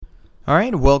All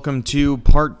right, welcome to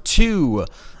part 2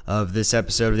 of this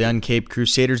episode of the Uncaped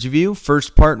Crusaders Review.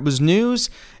 First part was news,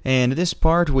 and this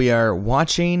part we are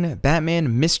watching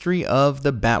Batman Mystery of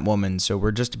the Batwoman. So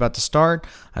we're just about to start.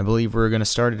 I believe we're going to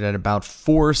start it at about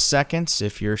 4 seconds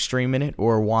if you're streaming it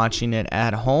or watching it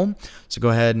at home. So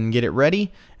go ahead and get it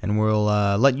ready, and we'll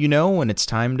let you know when it's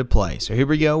time to play. So here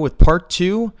we go with part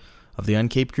 2 of the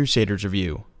Uncaped Crusaders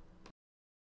Review.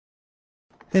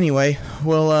 Anyway,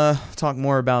 we'll talk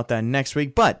more about that next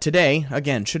week. But today,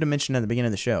 again, should have mentioned at the beginning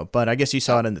of the show, but I guess you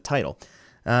saw it in the title.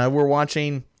 We're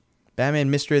watching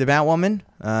Batman Mystery of the Batwoman,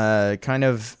 kind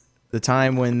of the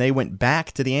time when they went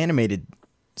back to the animated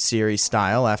series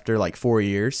style after like 4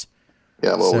 years.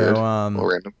 Yeah, a little weird. A little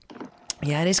random.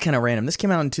 Yeah, it is kind of random. This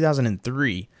came out in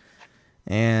 2003,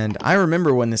 and I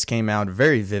remember when this came out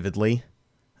very vividly.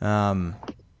 I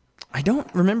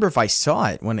don't remember if I saw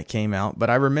it when it came out, but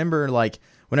I remember like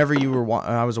whenever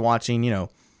I was watching,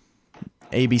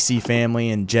 ABC Family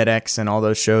and JetX and all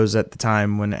those shows at the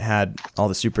time when it had all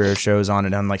the superhero shows on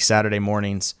it on like Saturday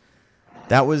mornings.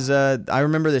 That was I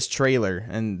remember this trailer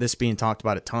and this being talked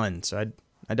about a ton. So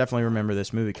I definitely remember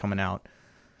this movie coming out.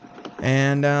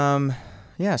 And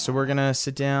yeah, so we're gonna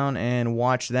sit down and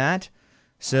watch that.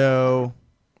 So,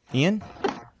 Ian,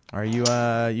 are you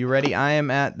ready? I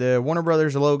am at the Warner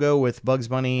Brothers logo with Bugs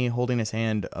Bunny holding his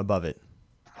hand above it.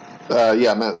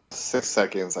 Yeah, I'm at 6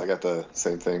 seconds. I got the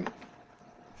same thing.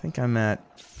 I think I'm at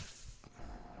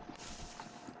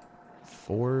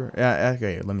 4.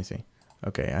 Okay, let me see.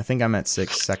 Okay, I think I'm at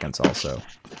 6 seconds also.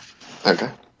 Okay.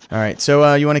 All right,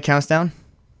 so you want to count us down?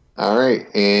 All right,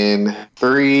 in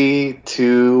 3,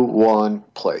 2, 1,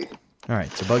 play. All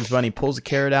right, so Bugs Bunny pulls a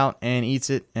carrot out and eats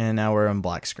it, and now we're on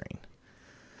black screen.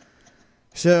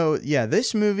 So, yeah,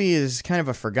 this movie is kind of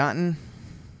a forgotten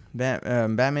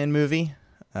Batman movie.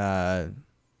 I'm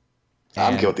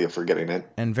guilty of forgetting it.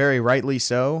 And very rightly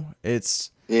so. It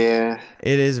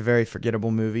is a very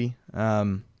forgettable movie.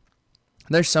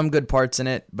 There's some good parts in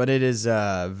it, but it is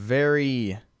it's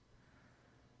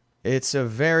a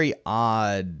very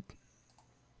odd,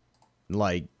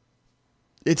 like,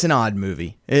 it's an odd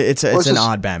movie. It's an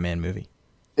odd Batman movie.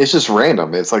 It's just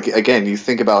random. It's like, again, you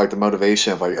think about like the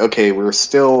motivation of like, okay, we're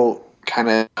still kind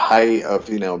of high of,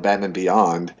 Batman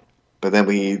Beyond, but then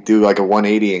we do like a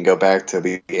 180 and go back to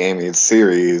the animated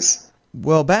series.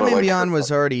 Well, Batman Beyond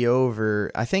was already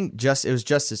over. I think it was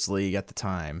Justice League at the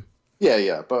time.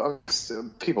 Yeah, but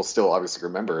people still obviously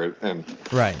remember it, and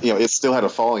right, it still had a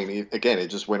following. Again, it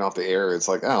just went off the air. It's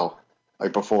like,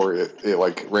 like before it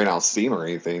like ran out of steam or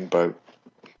anything, but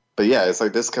yeah, it's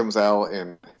like this comes out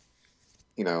and.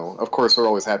 Of course, we're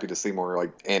always happy to see more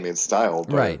like animated style.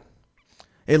 But right.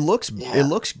 It looks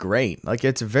great. Like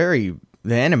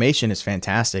the animation is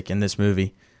fantastic in this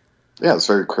movie. Yeah, it's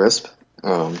very crisp.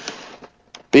 But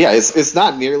yeah, it's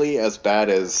not nearly as bad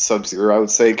as Sub-Zero, I would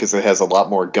say, because it has a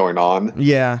lot more going on.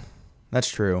 Yeah,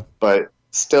 that's true. But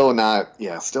still not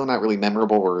really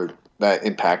memorable or that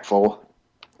impactful.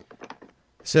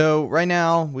 So right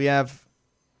now we have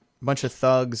bunch of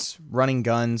thugs running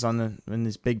guns in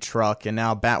this big truck, and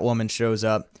now Batwoman shows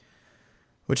up,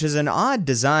 which is an odd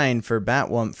design for a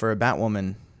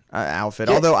Batwoman outfit.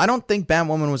 Yeah. Although I don't think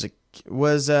Batwoman was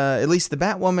at least the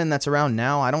Batwoman that's around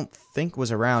now. I don't think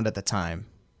was around at the time.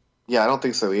 Yeah, I don't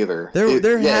think so either.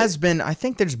 Has been. I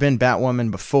think there's been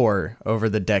Batwoman before over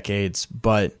the decades,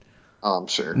 but I'm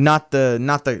sure not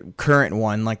the current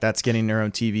one, like that's getting their own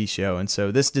TV show. And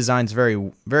so this design's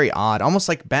very, very odd, almost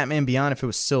like Batman Beyond if it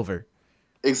was silver.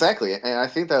 Exactly, and I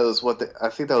think that was what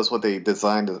they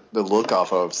designed the look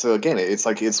off of. So again,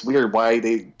 it's weird why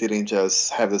they didn't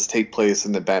just have this take place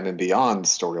in the Batman Beyond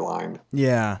storyline.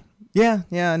 Yeah.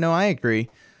 No, I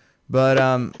agree, but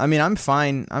I mean, I'm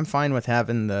fine with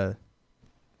having the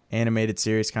animated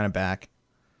series kind of back.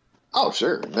 Oh,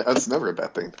 sure, that's never a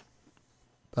bad thing.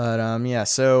 But, yeah,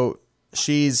 so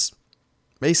she's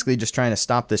basically just trying to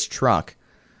stop this truck.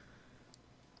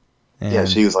 And yeah,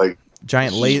 she's like...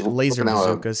 Giant laser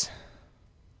bazookas.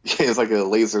 Yeah, it's like a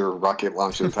laser rocket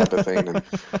launcher type of thing. And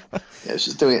yeah,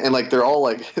 she's doing... And, like, they're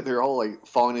all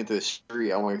falling into the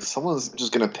street. I'm like, someone's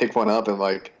just going to pick one up and,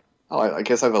 like, I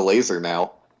guess I have a laser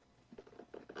now.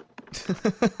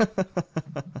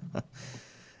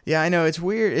 Yeah, I know. It's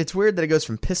weird. It's weird that it goes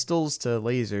from pistols to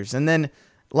lasers. And then...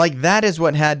 like, that is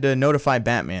what had to notify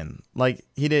Batman. Like,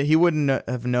 he wouldn't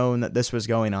have known that this was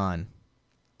going on.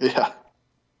 Yeah.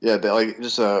 Yeah, like,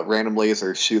 just a random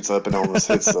laser shoots up and almost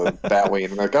hits the Batwing.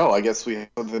 And like, I guess we have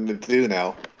something to do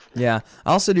now. Yeah.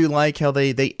 I also do like how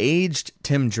they aged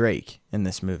Tim Drake in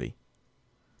this movie.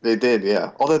 They did,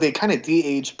 yeah. Although they kind of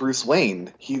de-aged Bruce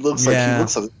Wayne. He looks a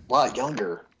lot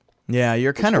younger. Yeah,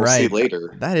 you're which kind of we'll see right.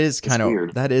 later. That is It's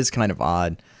weird. kind of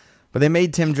odd. But they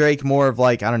made Tim Drake more of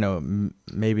like, I don't know,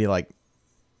 maybe like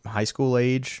high school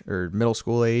age or middle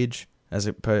school age, as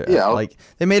it put Yeah, like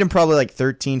they made him probably like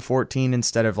 13, 14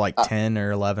 instead of like uh, 10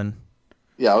 or 11.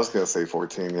 yeah, I was gonna say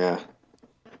 14. Yeah,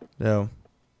 So,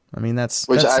 I mean which that's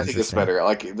I think is interesting. better.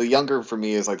 Like the younger for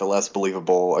me is like the less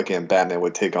believable. Again, Batman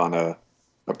would take on a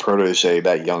protege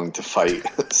that young to fight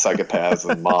psychopaths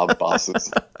and mob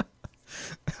bosses.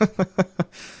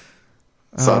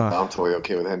 So Uh, I'm totally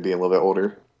okay with him being a little bit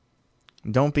older.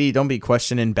 don't be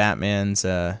questioning Batman's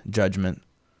judgment.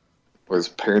 Or his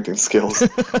parenting skills.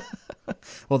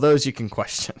 Well, those you can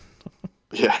question.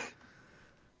 Yeah.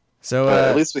 So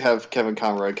At least we have Kevin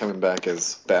Conroy coming back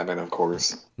as Batman, of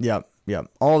course. yep,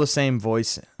 all the same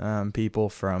voice people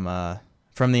from the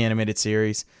animated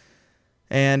series,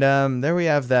 and there we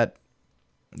have that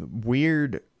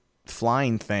weird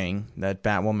flying thing that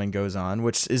Batwoman goes on,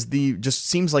 which is just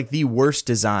seems like the worst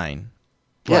design.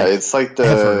 Yeah, Like, it's like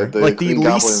ever. the Like Green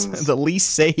Goblin's. the least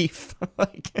safe.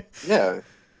 Like, Yeah,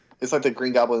 it's like the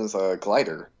Green Goblin's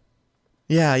glider.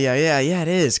 yeah, it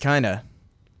is kind of.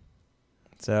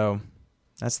 So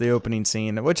that's the opening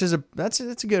scene, which is that's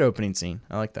a good opening scene.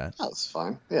 I like that. That's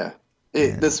fine. Yeah.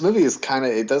 This movie is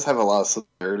it does have a lot of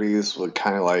similarities with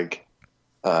kind of like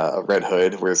Red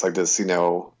Hood, where it's like this,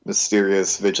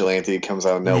 mysterious vigilante comes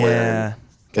out of nowhere.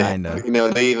 Yeah, kind of.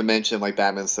 They even mention, like,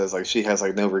 Batman says, like, she has,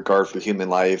 like, no regard for human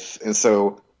life. And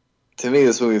so, to me,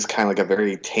 this movie is kind of like a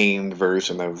very tamed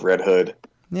version of Red Hood.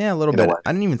 Yeah, a little bit.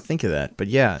 I didn't even think of that, but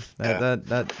yeah,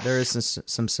 that there is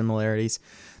some similarities.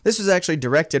 This was actually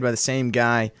directed by the same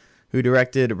guy who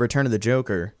directed Return of the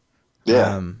Joker.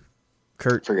 Yeah.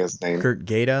 Kurt, forget his name. Kurt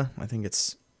Gaeta. I think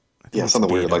it's something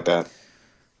Gaeta. weird like that.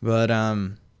 But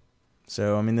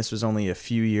so I mean, this was only a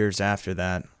few years after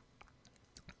that.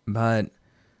 But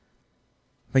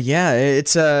yeah,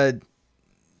 it's an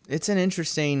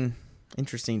interesting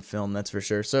film, that's for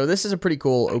sure. So this is a pretty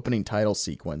cool opening title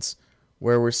sequence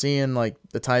where we're seeing like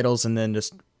the titles and then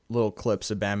just little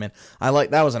clips of Batman.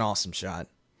 That was an awesome shot.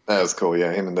 That was cool.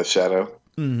 Yeah, him in the shadow.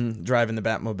 Mm-hmm. Driving the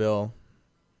Batmobile.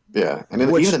 Yeah, and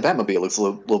even the Batmobile looks a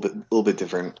little bit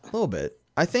different. A little bit.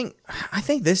 I think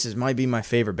this might be my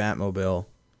favorite Batmobile.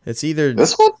 It's either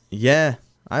this one. Yeah,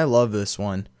 I love this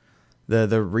one. The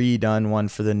redone one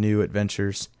for the new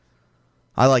adventures.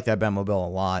 I like that Batmobile a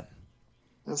lot.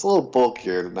 It's a little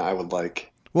bulkier than I would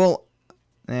like. Well,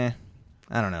 I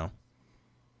don't know.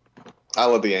 I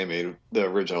love the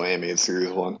original animated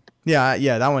series one. Yeah,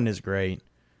 that one is great.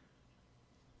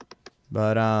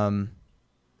 But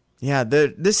yeah,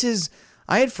 this is.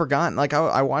 I had forgotten. Like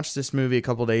I watched this movie a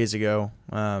couple days ago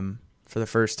for the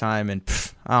first time, and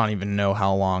I don't even know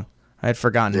how long. I had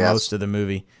forgotten most of the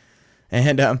movie,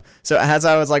 and so as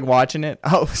I was like watching it,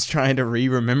 I was trying to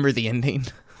remember the ending.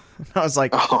 I was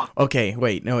like, okay,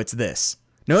 wait, no, it's this.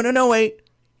 No, wait,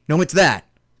 no, it's that.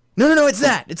 No, it's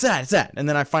that. It's that. And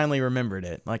then I finally remembered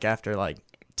it, like after like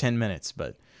 10 minutes.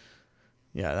 But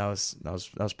yeah, that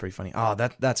was pretty funny. Oh,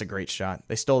 that's a great shot.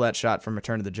 They stole that shot from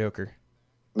Return of the Joker.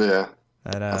 Yeah,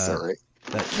 that's not right.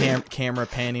 That camera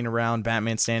panning around,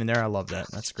 Batman standing there. I love that.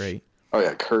 That's great. Oh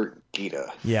yeah, Kurt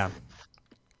Gaeta. Yeah.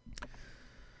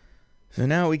 So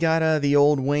now we got the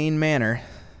old Wayne Manor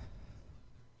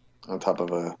on top of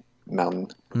a mountain.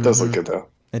 It does look good though.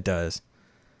 It does.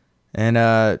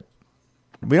 And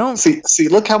we don't see.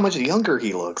 Look how much younger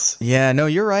he looks. Yeah. No,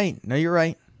 you're right.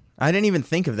 I didn't even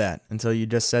think of that until you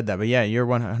just said that. But yeah, you're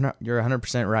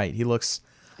 100% right. He looks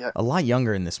a lot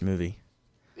younger in this movie.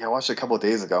 Yeah, I watched it a couple of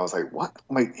days ago. I was like, what?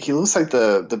 Like, he looks like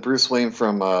the Bruce Wayne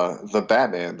from the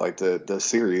Batman, like the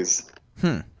series.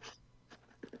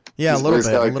 Yeah, a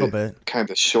little bit. Kind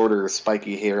of shorter,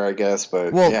 spiky hair, I guess.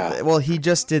 But well, he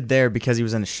just did there because he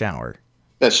was in the shower.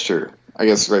 That's true. I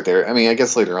guess right there. I mean, I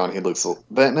guess later on he looks,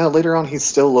 but no, later on he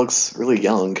still looks really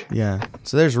young. Yeah.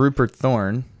 So there's Rupert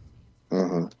Thorne.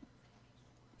 Mm-hmm.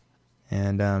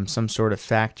 And some sort of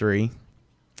factory,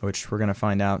 which we're gonna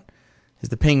find out is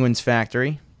the Penguin's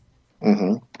factory.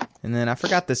 Mm-hmm. And then I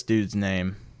forgot this dude's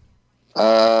name.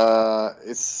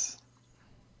 It's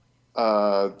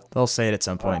they'll say it at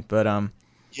some point, but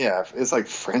yeah, it's like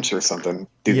French or something.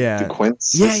 Duquesne.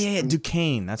 Yeah,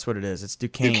 Duquesne. That's what it is. It's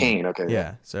Duquesne. Duquesne, okay.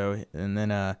 Yeah. So and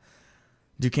then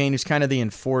Duquesne, who's kind of the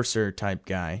enforcer type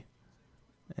guy,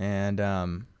 and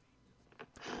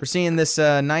we're seeing this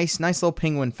nice little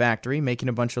penguin factory making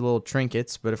a bunch of little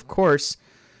trinkets, but of course,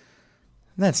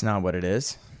 that's not what it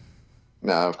is.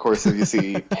 No, of course, if you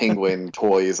see penguin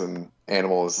toys and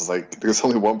animals, it's like there's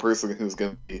only one person who's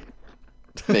going to be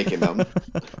making them.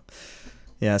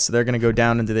 Yeah, so they're going to go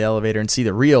down into the elevator and see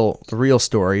the real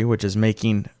story, which is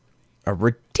making a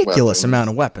ridiculous Weapons. amount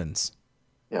of weapons.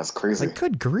 Yeah, it's crazy. Like,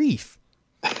 good grief.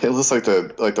 It looks like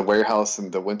the warehouse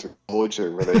in the Winter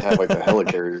Soldier where they have like the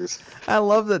helicarriers. I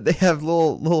love that they have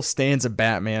little stands of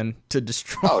Batman to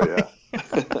destroy. Oh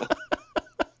yeah.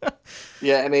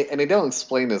 Yeah, and they don't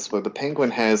explain this, but the Penguin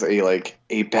has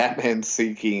a Batman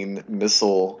seeking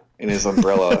missile in his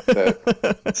umbrella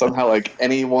that somehow like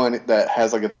anyone that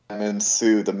has like a Batman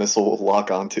suit, the missile will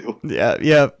lock onto.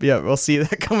 Yeah. We'll see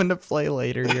that come into play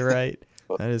later. You're right.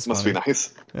 That is must funny. be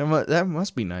nice. That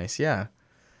must be nice. Yeah.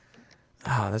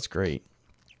 Oh, that's great.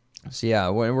 So yeah,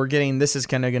 we're getting, this is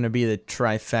kind of going to be the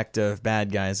trifecta of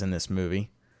bad guys in this movie.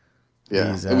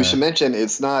 Yeah, and we should mention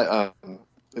it's not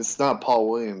Paul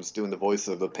Williams doing the voice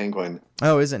of the Penguin.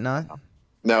 Oh, is it not?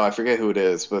 No, I forget who it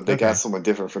is, but they got someone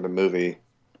different from the movie.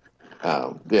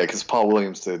 Yeah, because Paul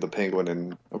Williams did the Penguin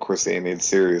and of course the animated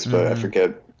series, but I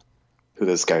forget who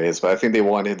this guy is. But I think they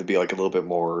wanted him to be like a little bit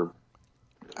more,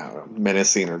 I don't know,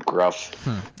 menacing or gruff.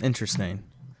 Interesting.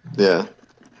 Yeah.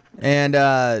 And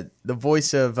the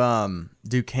voice of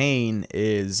Duquesne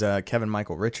is Kevin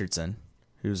Michael Richardson,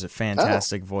 who's a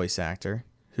fantastic voice actor,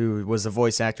 who was the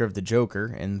voice actor of the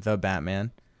Joker in The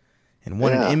Batman, and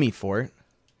won an Emmy for it,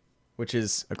 which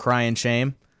is a crying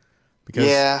shame.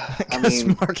 Because, I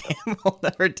mean, Mark Hamill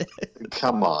never did.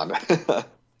 Come on. I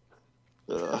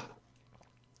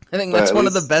think that's one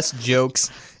of the best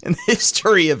jokes in the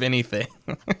history of anything.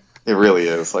 It really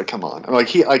is. Like, come on.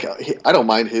 Like I don't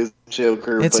mind his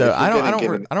Joker. It's but I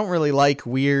don't really like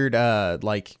weird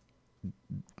like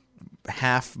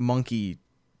half monkey,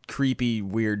 creepy,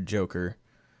 weird Joker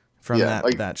from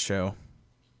that show.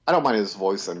 I don't mind his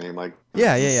voice. I mean, like,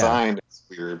 design is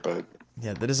weird, but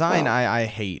yeah, the design I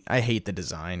hate. I hate the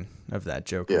design of that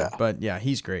Joker. Yeah. But yeah,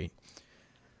 he's great.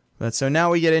 But so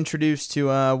now we get introduced to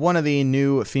one of the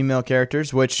new female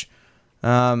characters, which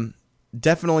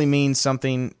definitely means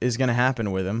something is going to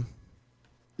happen with him.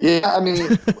 Yeah, I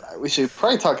mean, we should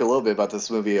probably talk a little bit about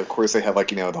this movie. Of course, they have like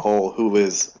the whole who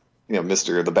is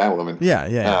Mr. the Batwoman.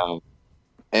 Yeah.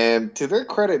 And to their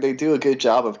credit, they do a good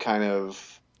job of kind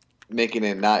of making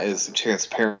it not as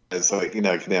transparent as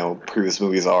previous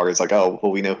movies are. It's like, oh,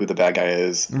 well, we know who the bad guy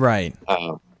is. Right.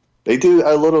 They do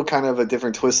a little kind of a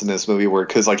different twist in this movie where,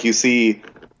 because like you see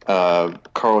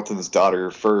Carlton's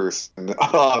daughter first, and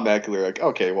automatically like,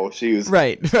 okay, well, she was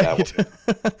right.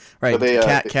 Right.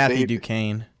 Kathy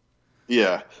Duquesne.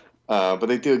 Yeah, but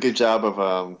they do a good job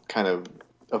of kind of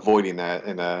avoiding that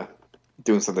and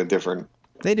doing something different.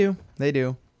 They do.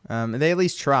 They at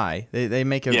least try. They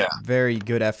make a very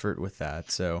good effort with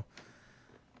that. So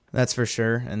that's for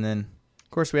sure. And then, of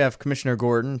course, we have Commissioner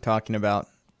Gordon talking about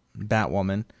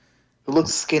Batwoman. It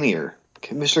looks skinnier.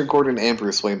 Commissioner Gordon and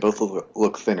Bruce Wayne both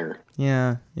look thinner.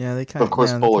 Yeah, they kind of. Of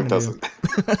course, Bullock doesn't.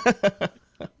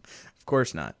 Of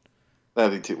course not.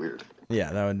 That'd be too weird.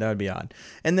 Yeah, that would be odd.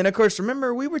 And then, of course,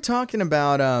 remember we were talking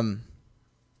about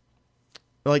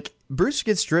like Bruce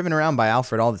gets driven around by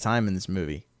Alfred all the time in this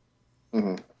movie.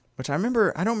 Mm-hmm. Which I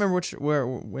remember. I don't remember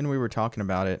when we were talking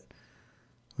about it.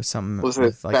 Was something? Was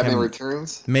it like Batman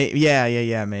Returns? Maybe. Yeah.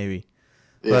 Yeah.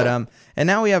 But and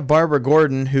now we have Barbara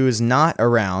Gordon, who is not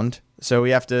around, so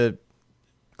we have to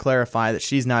clarify that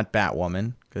she's not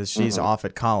Batwoman because she's off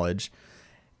at college.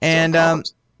 And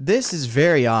this is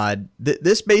very odd.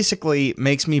 This basically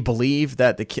makes me believe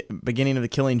that the beginning of the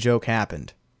Killing Joke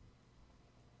happened.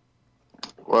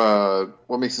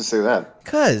 What makes you say that?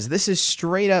 Because this is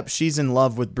straight up, she's in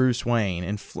love with Bruce Wayne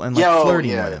and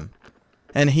flirting with him,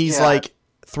 and he's like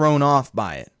thrown off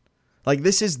by it. Like,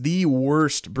 this is the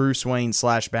worst Bruce Wayne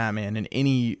 / Batman in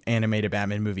any animated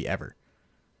Batman movie ever.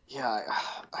 Yeah,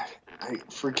 I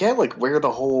forget like where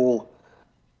the whole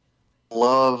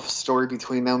love story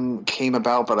between them came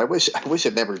about, but I wish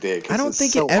it never did. I don't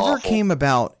think it ever came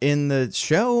about in the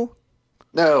show.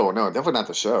 No, definitely not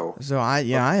the show. So I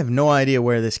have no idea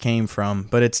where this came from,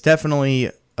 but it's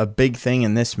definitely a big thing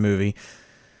in this movie.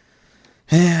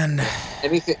 And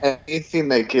anything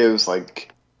that gives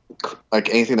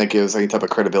anything that gives any type of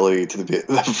credibility to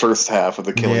the first half of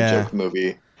the Killing Joke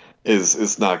movie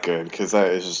is not good, because that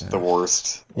is just the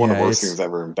worst, one of the worst things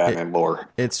ever in Batman lore.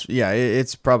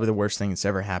 It's probably the worst thing that's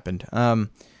ever happened.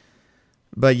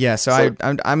 But yeah, so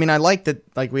I mean I like that,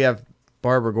 like we have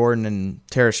Barbara Gordon and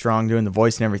Tara Strong doing the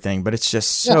voice and everything, but it's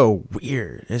just so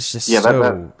weird. It's just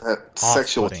so that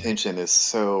sexual tension is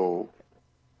so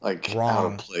like wrong. Out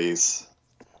of place.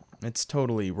 It's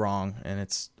totally wrong, and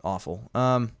it's awful.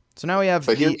 So now we have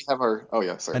here we have our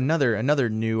another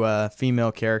new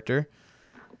female character,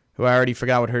 who I already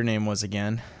forgot what her name was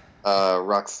again.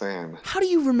 Roxanne. How do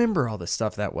you remember all this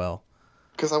stuff that well?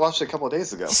 Because I watched it a couple of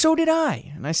days ago. So did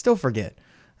I, and I still forget.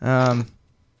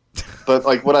 But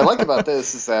like, what I like about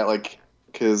this is that like,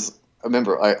 because I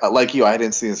remember, I like you, I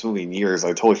hadn't seen this movie in years. I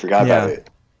totally forgot Yeah. about it.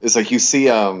 It's like you see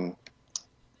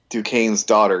Duquesne's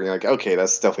daughter, and you're like, okay,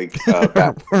 that's definitely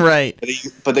Batwoman. Right.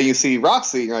 But then you see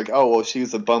Roxy, and you're like, oh well,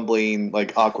 she's a bumbling,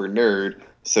 like awkward nerd,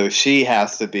 so she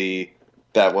has to be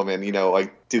Batwoman. You know,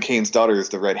 like Duquesne's daughter is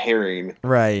the red herring.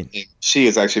 Right. And she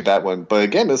is actually Batwoman. But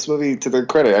again, this movie, to their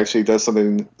credit, actually does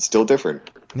something still different.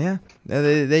 Yeah.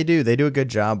 They do. They do a good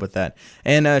job with that.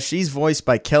 And she's voiced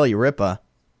by Kelly Ripa,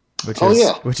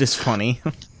 which is funny.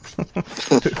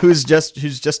 who's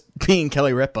just being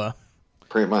Kelly Ripa.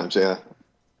 Pretty much, yeah.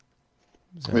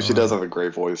 So, I mean, she does have a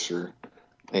great voice for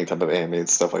any type of animated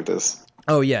stuff like this.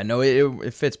 Oh yeah, no,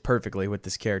 it fits perfectly with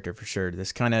this character for sure.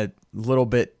 This kind of little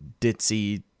bit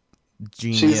ditzy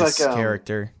genius She's like,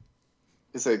 character.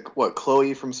 Is it what,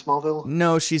 Chloe from Smallville?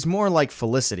 No, she's more like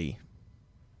Felicity.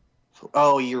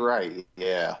 Oh, you're right.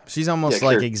 Yeah, She's almost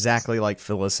like exactly like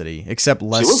Felicity, except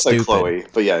less she looks stupid. like Chloe,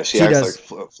 but yeah, she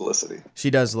acts like Felicity. She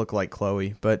does look like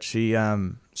Chloe, but she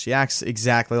acts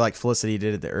exactly like Felicity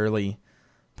did at the early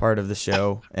part of the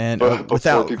show, and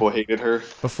before people hated her,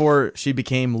 before she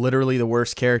became literally the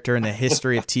worst character in the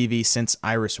history of TV since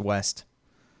Iris West.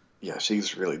 Yeah,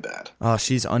 she's really bad. Oh,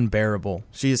 she's unbearable.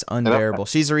 She is unbearable.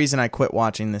 She's the reason I quit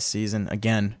watching this season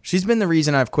again. She's been the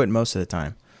reason I've quit most of the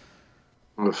time.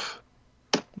 Oof.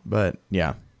 But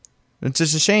yeah, it's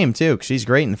just a shame too, because she's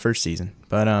great in the first season.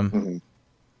 But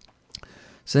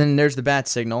So then there's the bat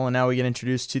signal, and now we get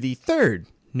introduced to the third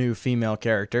new female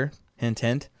character. Hint,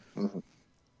 hint.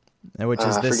 Which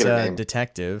is this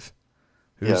detective,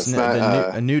 who's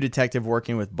a new detective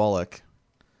working with Bullock.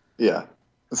 Yeah,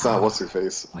 it's not what's her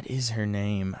face. What is her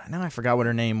name? Now I forgot what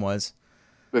her name was.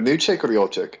 The new chick or the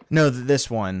old chick? No, this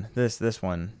one. This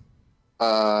one.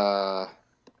 Damn.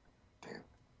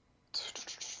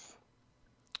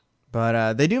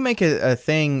 But they do make a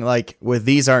thing like with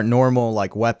these aren't normal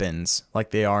like weapons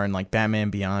like they are in like Batman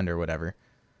Beyond or whatever.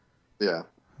 Yeah.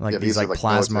 Like these like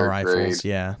plasma rifles. Grade.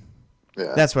 Yeah.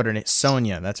 Yeah. That's what her name.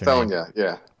 Sonia. That's her name. Sonia.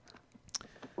 Yeah.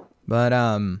 But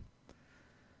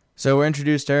so we're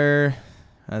introduced to her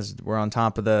as we're on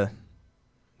top of the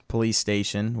police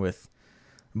station with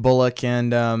Bullock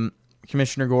and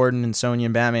Commissioner Gordon and Sonia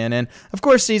and Batman, and of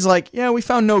course he's like, "Yeah, we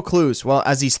found no clues." Well,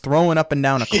 as he's throwing up and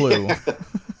down a clue.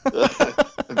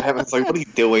 And Batman's like, "What are you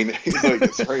doing?" He's like,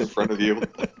 "It's right in front of you."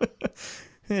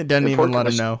 It doesn't even let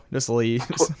him know. Just leaves.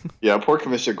 Poor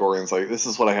Commissioner Gordon's like, "This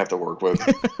is what I have to work with."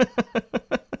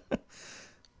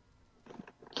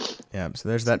 Yeah, so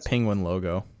there's that penguin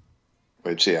logo.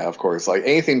 Which, yeah, of course, like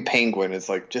anything penguin, it's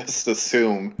like just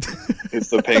assume it's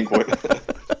the penguin.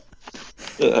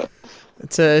 Yeah.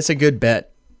 It's a good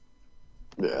bet.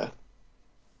 Yeah.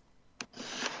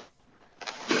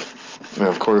 And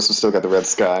of course, we still got the Red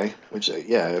Sky, which,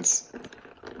 yeah, it's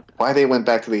why they went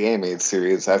back to the animated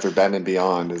series after Batman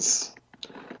Beyond is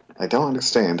I don't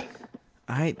understand.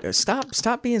 I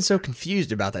stop being so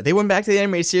confused about that. They went back to the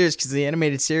animated series because the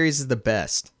animated series is the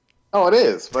best. Oh, it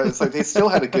is, but it's like they still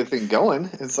had a good thing going.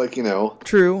 It's like, you know.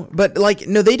 True, but like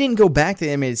no, they didn't go back to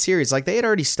the animated series. Like they had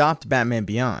already stopped Batman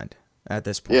Beyond at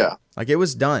this point. Yeah. Like it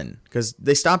was done because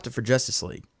they stopped it for Justice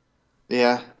League.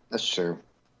 Yeah, that's true.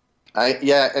 I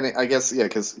guess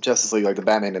because Justice League, like the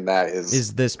Batman in that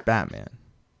is this Batman.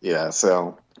 Yeah,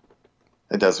 so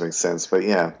it does make sense, but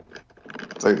yeah,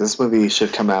 it's like this movie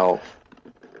should come out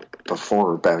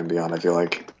before Batman Beyond. I feel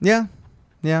like. Yeah,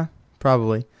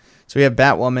 probably. So we have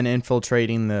Batwoman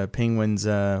infiltrating the Penguin's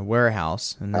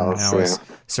warehouse, and then now is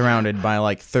surrounded by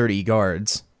like 30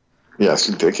 guards. Yeah, it's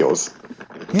ridiculous.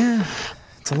 Yeah,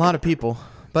 it's a lot of people.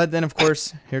 But then, of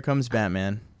course, here comes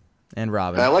Batman and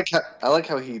Robin. And I like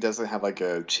how he doesn't have like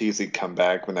a cheesy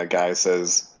comeback when that guy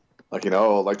says, like, you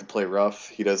know, like to play rough.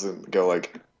 He doesn't go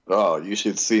like, "Oh, you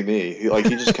should see me." He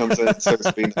just comes in and starts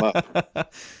beating him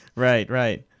up.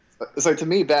 Right. It's like, to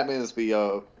me, Batman is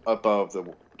above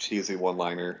the cheesy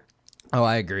one-liner. Oh,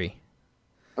 I agree.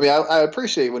 I mean, I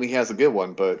appreciate when he has a good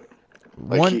one, but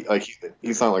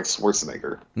he's not like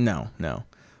Schwarzenegger. No.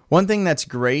 One thing that's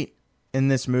great in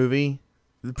this movie,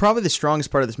 probably the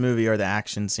strongest part of this movie, are the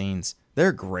action scenes.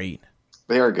 They're great.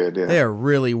 They are good, yeah. They are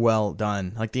really well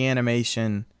done. Like the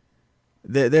animation,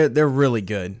 they're really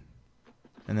good.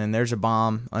 And then there's a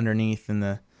bomb underneath in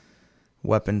the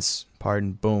weapons part,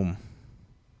 and boom.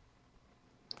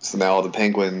 So now the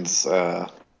Penguins'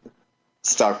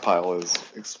 stockpile is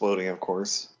exploding, of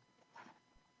course.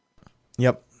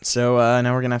 Yep. So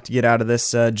now we're going to have to get out of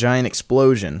this giant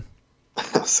explosion.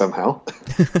 Somehow.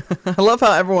 I love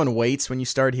how everyone waits when you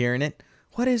start hearing it.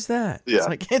 What is that? Yeah. It's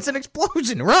like, it's an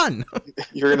explosion. Run!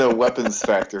 You're in a weapons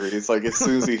factory. It's like as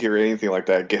soon as you hear anything like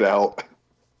that, get out.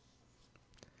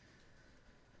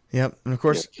 Yep. And of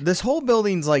course, this whole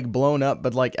building's like blown up,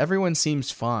 but like everyone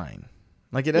seems fine.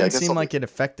 Like it Yeah, I doesn't guess seem like it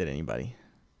affected anybody.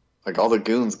 like all the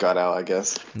goons got out, I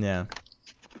guess. Yeah.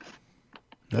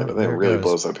 Yeah, Oh, but then it there it really goes.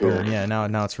 blows up here. Boom. Yeah,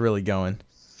 now it's really going.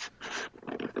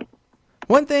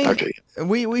 One thing Okay.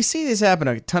 we see this happen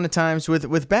a ton of times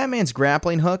with Batman's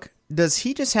grappling hook. Does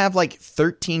he just have like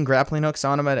 13 grappling hooks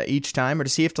on him at each time, or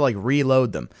does he have to like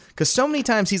reload them? Because so many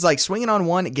times he's like swinging on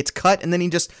one, it gets cut, and then he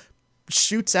just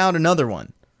shoots out another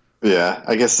one. Yeah,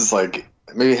 I guess it's like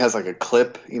maybe he has like a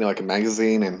clip, like a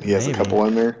magazine, and he has a couple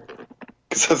in there.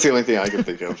 Because that's the only thing I can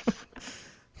think of.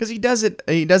 Because he does it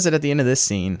at the end of this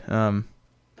scene.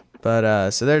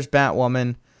 But so there's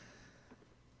Batwoman.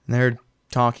 And they're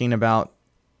talking about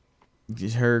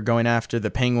her going after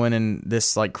the Penguin and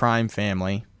this like crime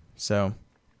family. So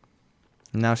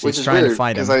now she's trying to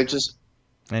fight him.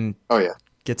 And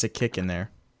gets a kick in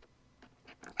there.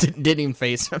 Didn't even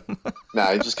face him.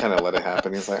 Nah, he just kind of let it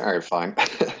happen. He's like, all right, fine.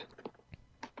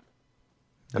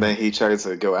 And then he tries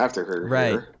to go after her.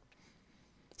 Right. Here.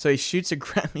 So he shoots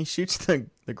the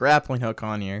grappling hook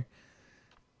on here.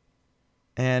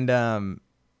 And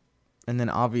then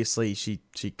obviously she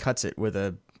cuts it with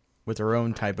her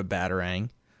own type of batarang.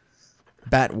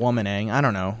 Batwoman-ang. I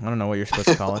don't know what you're supposed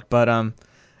to call it. But and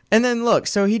then look,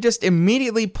 so he just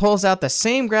immediately pulls out the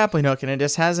same grappling hook and it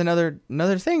just has another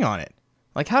thing on it.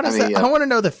 Like how does that? I want to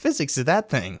know the physics of that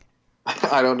thing.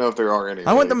 I don't know if there are any.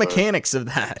 I want the mechanics of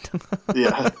that.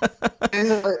 Yeah.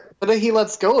 But then he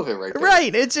lets go of it right there.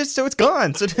 Right. It's just so it's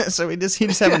gone. So he just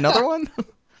have another one?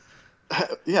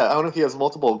 Yeah, I don't know if he has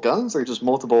multiple guns or just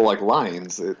multiple like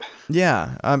lines.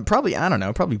 Yeah. Probably I don't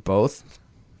know, probably both.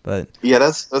 But yeah,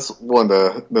 that's one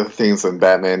of the things in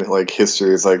Batman like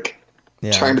history is like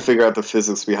trying to figure out the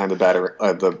physics behind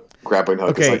the grappling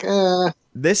hook. Okay. It's like,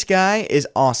 This guy is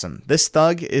awesome. This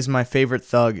thug is my favorite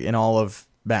thug in all of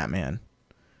Batman.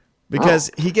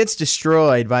 Because he gets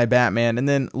destroyed by Batman, and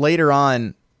then later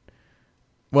on,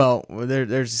 well,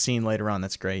 there's a scene later on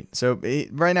that's great. So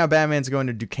right now, Batman's going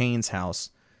to Duquesne's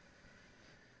house.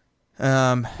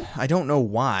 I don't know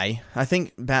why. I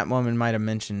think Batwoman might have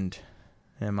mentioned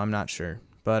him. I'm not sure.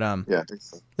 But yeah, I think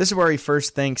so. This is where he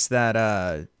first thinks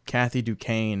that Kathy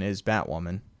Duquesne is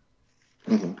Batwoman.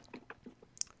 Mm-hmm.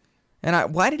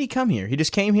 And why did he come here? He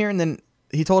just came here and then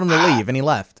he told him to leave and he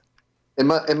left.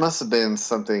 It must have been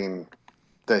something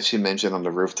that she mentioned on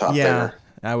the rooftop there.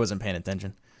 I wasn't paying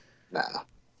attention. Nah.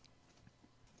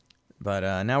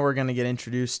 But now we're going to get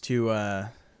introduced to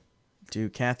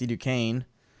Kathy Duquesne,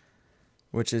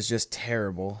 which is just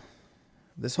terrible.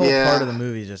 This whole part of the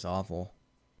movie is just awful.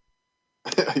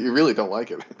 You really don't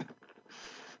like it.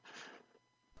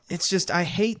 It's just, I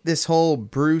hate this whole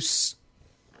Bruce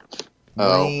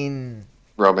Wayne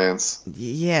romance.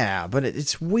 Yeah, but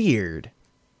it's weird.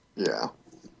 Yeah.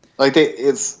 Like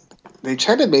they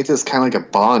tried to make this kind of like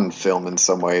a Bond film in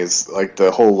some ways, like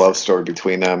the whole love story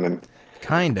between them and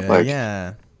kinda, like,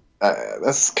 yeah.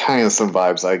 That's kind of some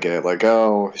vibes I get. Like,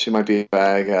 oh, she might be a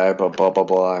bad guy, blah blah blah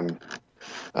blah, and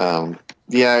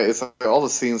yeah, it's like all the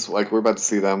scenes like we're about to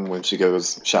see them when she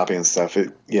goes shopping and stuff.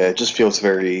 It just feels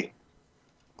very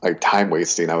like time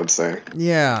wasting, I would say.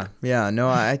 Yeah, no,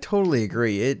 I totally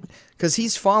agree. Because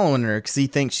he's following her because he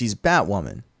thinks she's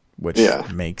Batwoman, which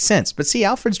makes sense. But see,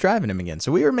 Alfred's driving him again.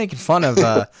 So we were making fun of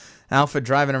Alfred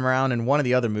driving him around in one of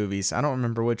the other movies. I don't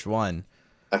remember which one.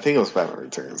 I think it was Batman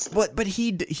Returns. But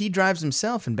he drives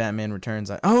himself in Batman Returns.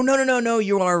 Oh, no,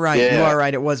 you are right. Yeah. You are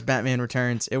right. It was Batman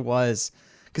Returns. It was.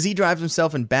 Because he drives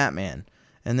himself in Batman.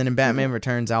 And then in Batman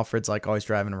Returns, Alfred's like always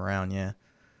driving him around, yeah.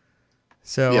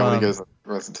 So yeah, when he goes and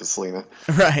runs into Selena.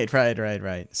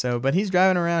 Right. So, but he's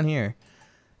driving around here.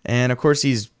 And of course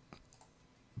he's...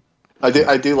 I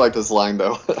do like this line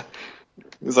though.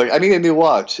 He's like, I need a new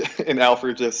watch. And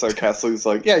Alfred just sarcastically is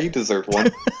like, yeah, you deserve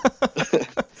one.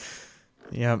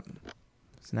 Yep.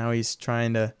 So now he's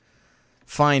trying to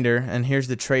find her. And here's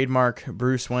the trademark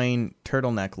Bruce Wayne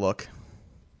turtleneck look.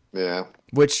 Yeah.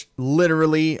 Which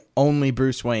literally only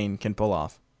Bruce Wayne can pull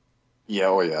off. Yeah,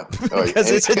 oh, Because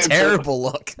it's a terrible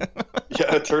look.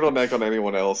 Yeah, a turtleneck on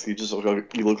anyone else, you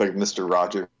look like Mr.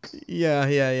 Rogers. Yeah.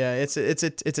 It's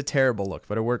a terrible look,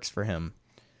 but it works for him.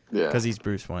 Yeah, because he's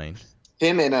Bruce Wayne.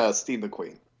 Him and Steve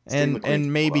McQueen.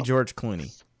 And maybe George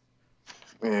Clooney.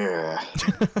 Yeah.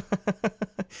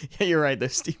 Yeah, you're right.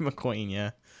 There's Steve McQueen.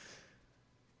 Yeah.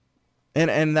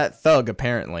 And that thug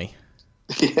apparently.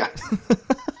 Yeah.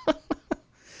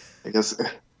 I guess.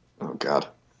 Oh God.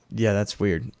 Yeah, that's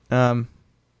weird.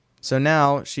 So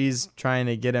now she's trying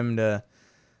to get him to...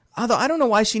 Although I don't know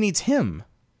why she needs him.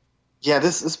 Yeah,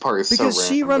 this part is because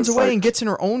so she runs away and gets in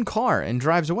her own car and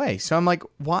drives away. So I'm like,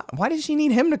 why does she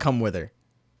need him to come with her?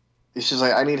 She's just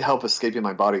like, I need help escaping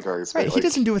my bodyguards. Right. But, He like,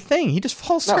 doesn't do a thing. He just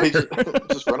falls no, for he her.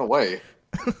 just run away.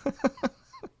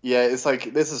 Yeah, it's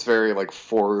like this is very like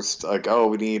forced. Like, oh,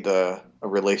 we need a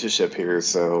relationship here,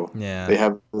 so Yeah. they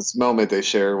have this moment they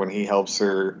share when he helps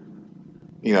her,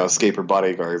 escape her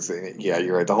bodyguards. And yeah,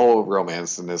 you're right. The whole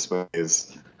romance in this movie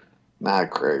is not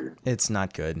great. It's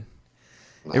not good.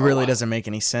 It really No, doesn't make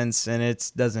any sense, and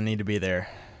it doesn't need to be there.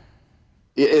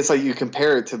 it's like you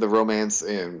compare it to the romance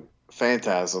in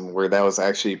Phantasm, where that was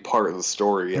actually part of the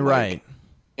story, and Right. like,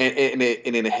 and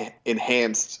it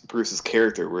enhanced Bruce's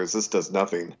character, whereas this does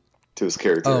nothing to his Oh,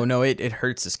 character. no, it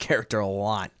hurts his character a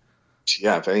lot.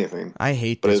 Yeah, if anything. I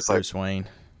hate But this it's like Bruce Wayne.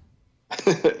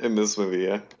 in this movie,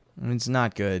 yeah. It's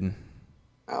not good.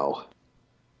 Ow.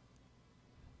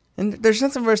 And there's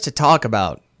nothing for us to talk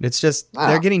about. It's just Ah.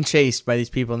 they're getting chased by these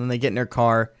people, and then they get in their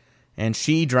car, and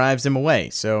she drives them away.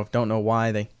 So don't know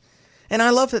why they. And I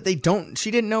love that they don't.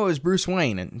 She didn't know it was Bruce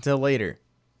Wayne until later.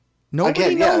 Nobody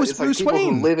Again, yeah, knows it's like Bruce people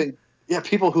Wayne. who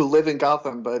people who live in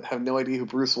Gotham but have no idea who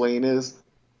Bruce Wayne is.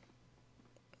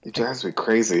 It drives me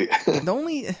crazy.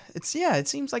 It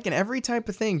seems like in every type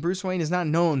of thing, Bruce Wayne is not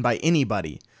known by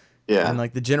anybody in Yeah,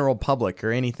 like the general public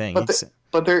or anything.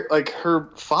 but they're like her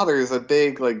father is a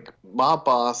big like mob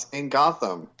boss in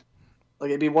Gotham. Like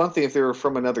it'd be one thing if they were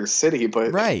from another city,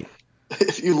 but Right.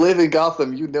 if you live in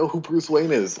Gotham, you know who Bruce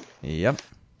Wayne is. Yep.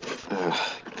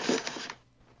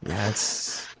 Yeah,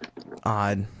 it's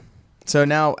odd. So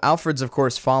now Alfred's, of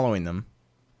course, following them.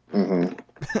 Mm-hmm.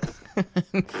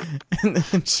 And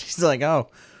then she's like, oh,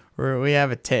 we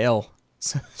have a tail.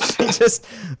 So she just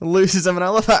loses him. And I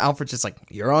love how Alfred's just like,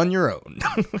 you're on your own.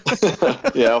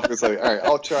 Yeah, Alfred's like, all right,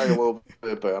 I'll try a little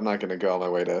bit, but I'm not gonna go on my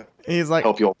way to He's like,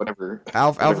 help you on whatever.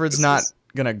 Alfred's this not is.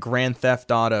 going to Grand Theft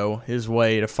Auto his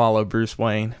way to follow Bruce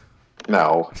Wayne.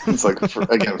 No, it's like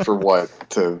for what?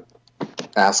 To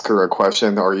ask her a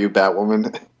question? Are you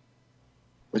Batwoman?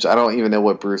 Which I don't even know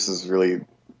what Bruce is really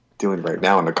doing right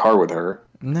now in the car with her.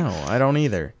 No, I don't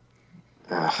either.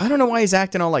 I don't know why he's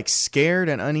acting all like scared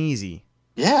and uneasy.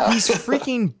 Yeah, He's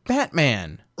freaking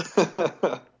Batman.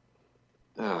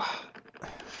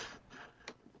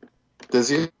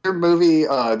 Does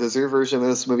your version of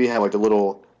this movie have like a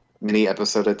little mini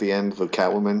episode at the end with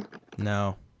Catwoman?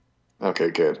 No. Okay,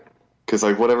 good. Because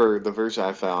like whatever the version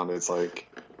I found, it's like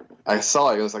I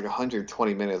saw it was like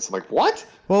 120 minutes. I'm like, what?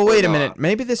 Well, But wait a no. minute.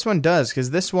 Maybe this one does,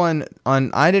 because this one I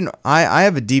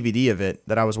have a DVD of it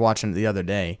that I was watching the other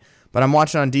day, but I'm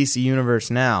watching on DC Universe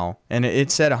now, and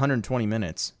it said 120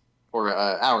 minutes. Or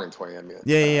hour and 20. I mean,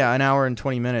 Yeah, an hour and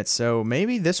 20 minutes. So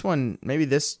maybe this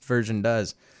version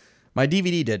does. My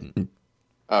DVD didn't.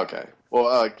 Okay.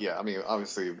 Well, yeah. I mean,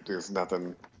 obviously, there's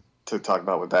nothing to talk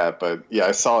about with that, but yeah,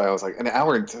 I saw it. I was like, an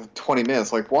hour and 20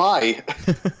 minutes. Like, why?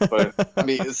 But I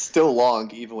mean, it's still long,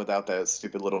 even without that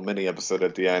stupid little mini episode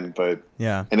at the end. But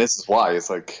Yeah. and this is why it's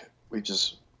like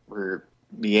we're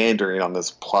meandering on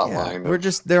this plot Yeah. line.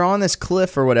 They're on this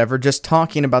cliff or whatever, just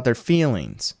talking about their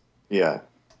feelings. Yeah,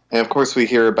 and of course we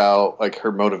hear about like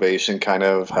her motivation, kind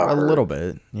of how A little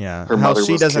bit. Yeah. her How mother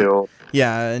she was doesn't. killed.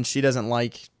 Yeah, and she doesn't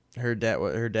like her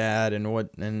dad, and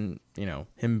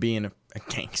him being a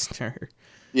gangster.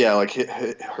 Yeah, like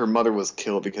her mother was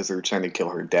killed because they were trying to kill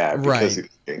her dad because he was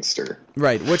a gangster.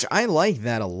 Right, which I like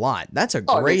that a lot. That's a Oh, it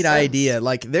makes great sense. idea.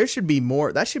 Like there should be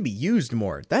more. That should be used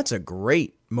more. That's a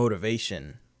great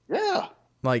motivation. Yeah.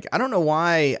 Like I don't know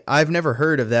why I've never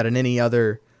heard of that in any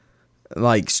other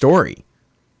like story.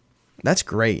 That's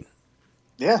great.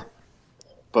 Yeah.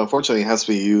 But unfortunately, it has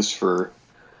to be used for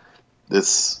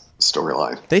this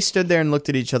storyline. They stood there and looked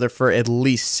at each other for at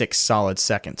least 6 solid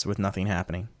seconds with nothing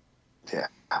happening. Yeah.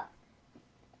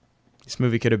 This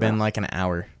movie could have been like an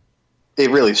hour.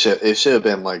 It really should. It should have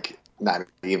been like not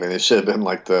even. It should have been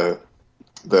like the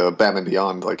Batman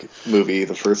Beyond like movie,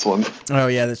 the first one. Oh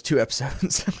yeah, there's 2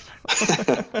 episodes.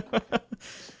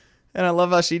 And I love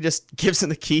how she just gives him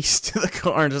the keys to the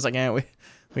car and just like,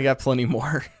 we got plenty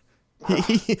more.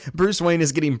 Bruce Wayne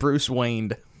is getting Bruce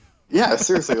Wayne'd. Yeah,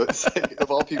 seriously. It's like, of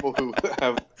all people who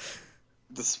have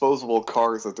disposable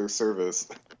cars at their service,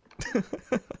 it'd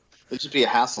just be a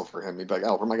hassle for him. He'd be like,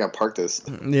 oh, where am I going to park this?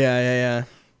 Yeah.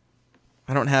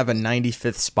 I don't have a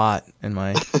 95th spot in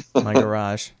my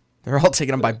garage. They're all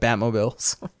taken up by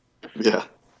Batmobiles. Yeah.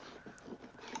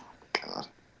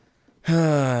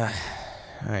 God.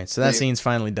 All right, so that scene's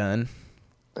finally done.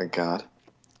 Thank God.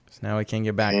 So now we can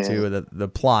get back to the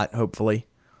plot, hopefully.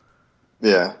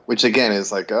 Yeah, which again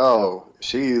is like, oh,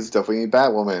 she's definitely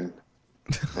Batwoman.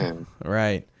 And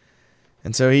Right.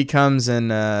 And so he comes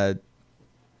and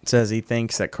says he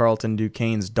thinks that Carlton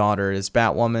Duquesne's daughter is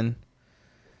Batwoman.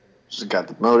 she's got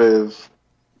the motive.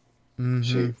 Mm-hmm.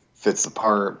 She fits the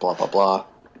part, blah, blah, blah.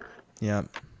 Yep.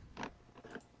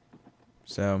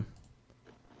 So.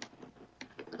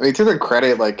 I mean, to their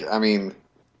credit, like, I mean,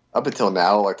 up until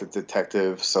now, like, the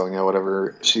detective, Sonia,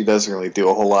 whatever, she doesn't really do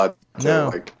a whole lot to, No.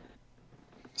 like...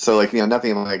 So, like,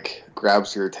 nothing, like,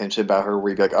 grabs your attention about her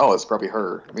where you'd be like, oh, it's probably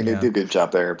her. I mean, they do a good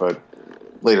job there, but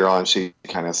later on, she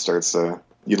kind of starts to...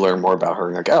 You learn more about her,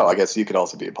 and like, oh, I guess you could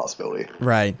also be a possibility.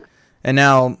 Right. And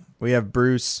now we have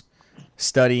Bruce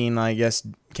studying, I guess,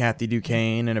 Kathy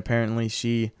Duquesne, and apparently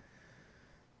she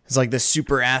is like this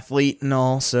super athlete and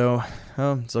all, so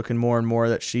it's looking more and more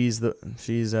that she's a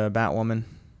Batwoman.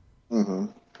 Mm-hmm.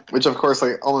 Which, of course,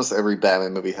 like, almost every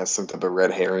Batman movie has some type of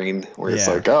red herring where it's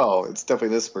like, oh, it's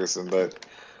definitely this person, but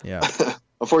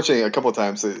unfortunately, a couple of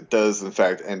times it does, in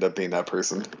fact, end up being that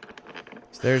person.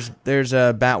 So there's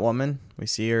a Batwoman. We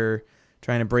see her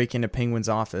trying to break into Penguin's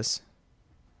office.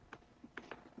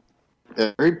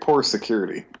 Yeah, very poor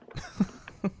security.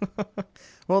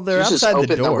 Well, they're She's outside just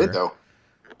the opened door. window.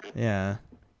 Yeah.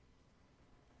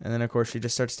 And then, of course, she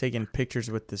just starts taking pictures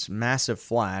with this massive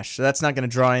flash. So that's not going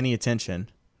to draw any attention.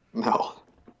 No.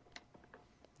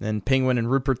 Then Penguin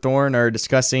and Rupert Thorne are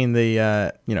discussing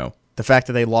the fact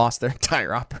that they lost their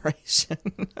entire operation.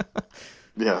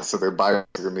 Yeah, so their buyers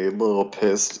are going to be a little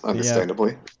pissed,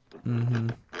 understandably. Yep. Mm-hmm.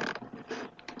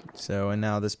 So, and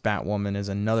now this Batwoman is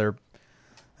another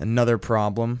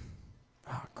problem.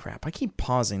 Oh, crap. I keep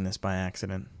pausing this by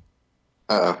accident.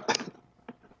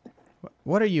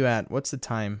 What are you at? What's the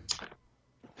time?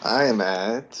 I am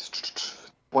at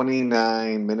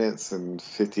 29 minutes and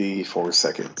 54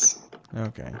 seconds.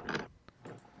 Okay.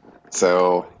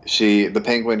 So, the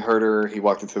Penguin heard her. He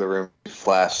walked into the room,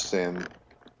 flashed him.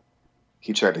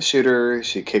 He tried to shoot her.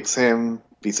 She kicks him,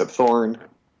 beats up Thorne.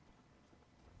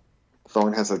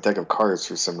 Thorne has a deck of cards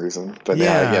for some reason. But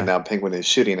now Penguin is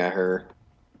shooting at her.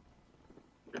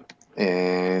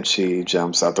 And she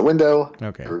jumps out the window.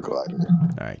 Okay. All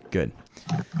right, good.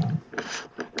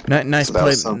 Nice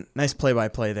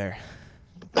play-by-play there.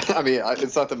 I mean,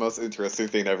 it's not the most interesting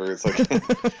thing ever. It's like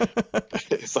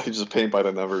it's like just paint by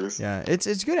the numbers. Yeah, it's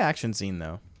a good action scene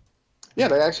though. Yeah,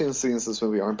 the action scenes in this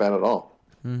movie aren't bad at all.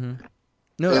 Mm-hmm.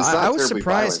 No, I was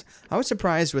surprised. Violent. I was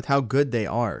surprised with how good they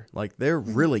are. Like they're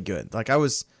really good. Like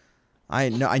I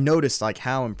noticed like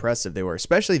how impressive they were,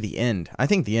 especially the end. I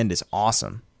think the end is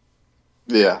awesome.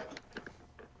 Yeah.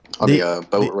 On the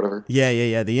boat or whatever.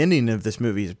 Yeah. The ending of this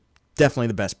movie is definitely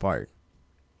the best part.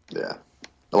 Yeah.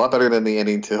 A lot better than the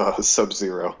ending to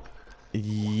Sub-Zero.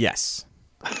 Yes.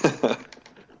 So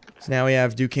now we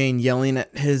have Duquesne yelling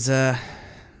at his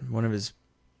one of his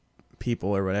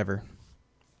people or whatever.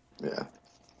 Yeah.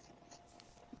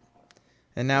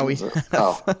 And now we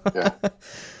yeah.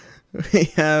 we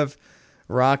have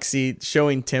Roxy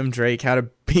showing Tim Drake how to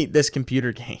beat this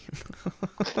computer game.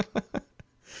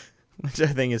 Which I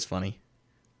think is funny.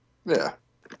 Yeah.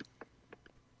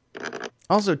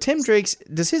 Also, Tim Drake's,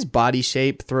 does his body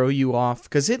shape throw you off?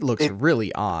 Because it looks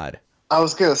really odd. I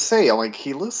was going to say, I'm like,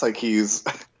 he looks like he's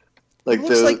like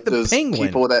those Penguin.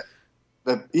 People that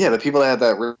the people that have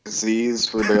that rare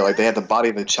disease where they're like they have the body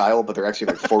of a child but they're actually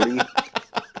like 40.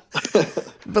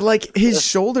 But like his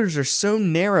shoulders are so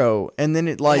narrow and then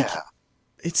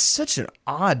it's such an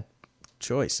odd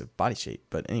choice of body shape,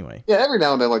 but anyway. Yeah, every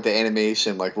now and then like the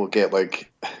animation like will get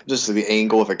like just the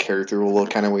angle of a character will look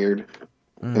kind of weird.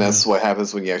 And that's what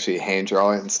happens when you actually hand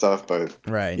draw it and stuff. But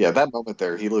yeah, that moment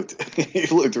there, he looked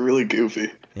really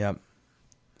goofy. Yep.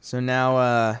 So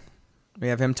now we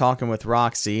have him talking with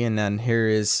Roxy, and then here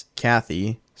is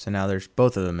Kathy. So now there's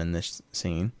both of them in this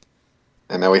scene.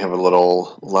 And now we have a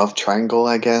little love triangle,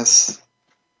 I guess.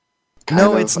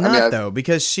 No, it's not though,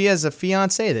 because she has a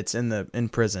fiance that's in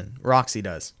prison. Roxy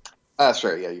does. That's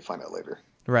right. Yeah, you find out later.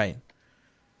 Right.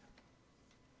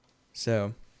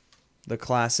 So, the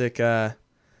classic.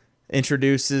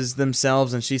 Introduces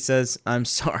themselves and she says, "I'm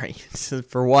sorry."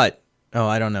 For what? Oh,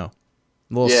 I don't know.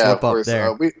 A little slip up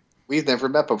there. We've never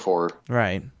met before.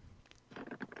 Right.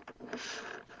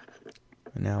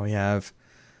 And now we have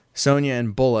Sonia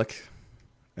and Bullock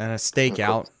and a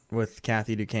stakeout with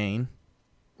Kathy Duquesne.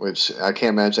 Which I can't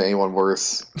imagine anyone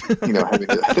worse, having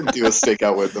to do a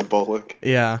stakeout with than Bullock.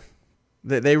 Yeah.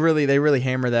 They really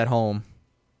hammer that home.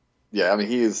 Yeah, I mean,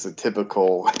 he is the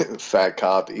typical fat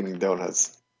cop eating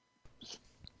donuts.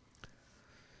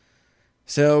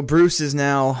 So Bruce is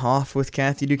now off with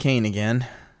Kathy Duquesne again.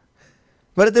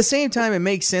 But at the same time, it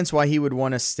makes sense why he would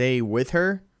want to stay with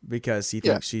her because he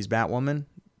thinks she's Batwoman.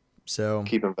 So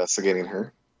keep investigating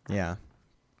her. Yeah.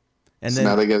 And then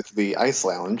now they go to the ice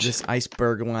lounge. This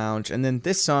iceberg lounge. And then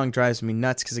this song drives me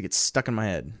nuts because it gets stuck in my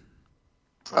head.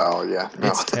 Oh, yeah. No.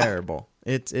 It's terrible.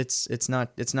 It's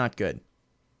not good.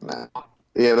 No.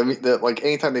 Yeah, like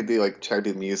anytime they do like try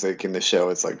to do music in the show,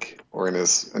 it's like or in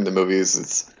the movies,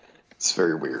 it's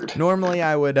very weird. Normally,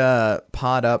 I would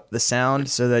pod up the sound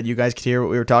so that you guys could hear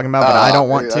what we were talking about, but I don't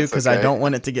want to because I don't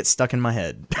want it to get stuck in my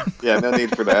head. Yeah, no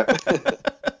need for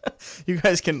that. You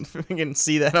guys can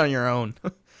see that on your own.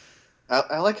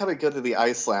 I like how they go to the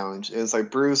ice lounge. It's like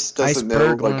Bruce doesn't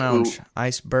Iceberg know like Lounge. who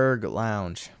Iceberg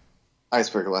Lounge.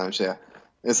 Iceberg Lounge. Yeah,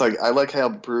 it's like I like how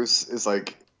Bruce is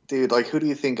like, dude, like who do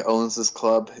you think owns this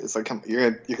club? It's like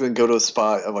you're gonna go to a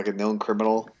spot of like a known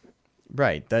criminal.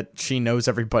 Right, that she knows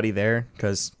everybody there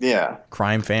because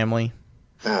crime family.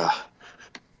 Ugh.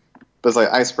 But it's like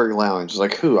Iceberg Lounge. It's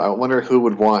like who? I wonder who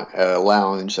would want a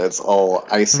lounge that's all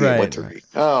icy and wintry. Right.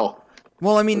 Oh,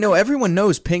 well, I mean, no, everyone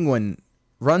knows Penguin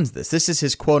runs this. This is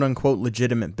his quote-unquote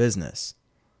legitimate business.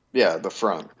 Yeah, the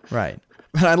front. Right.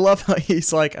 But I love how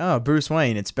he's like, oh, Bruce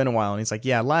Wayne, it's been a while. And he's like,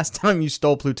 yeah, last time you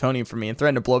stole plutonium from me and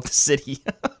threatened to blow up the city.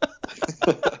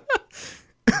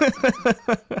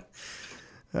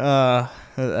 That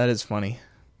is funny.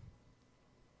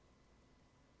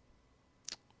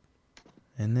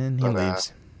 And then he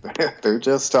leaves. They're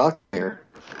just talking here.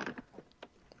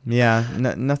 Yeah,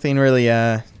 nothing really,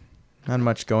 not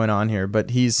much going on here. But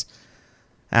he's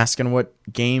asking what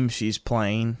game she's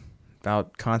playing,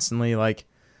 about constantly like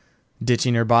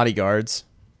ditching her bodyguards,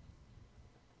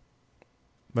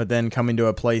 but then coming to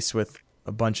a place with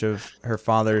a bunch of her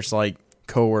father's like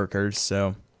co-workers.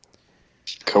 So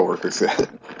yeah.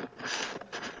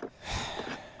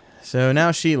 So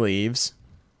now she leaves.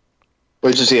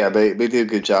 Which is, yeah, they do a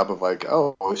good job of like,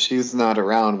 oh, she's not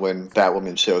around when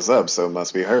Batwoman shows up, so it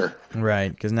must be her. Right,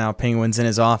 because now Penguin's in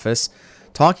his office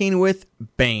talking with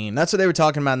Bane. That's what they were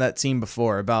talking about in that scene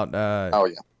before, about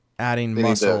adding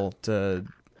muscle to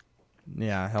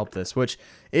help this, which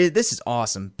this is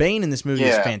awesome. Bane in this movie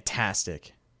is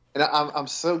fantastic. And I'm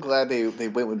so glad they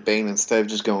went with Bane instead of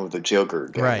just going with the Joker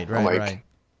again. Right.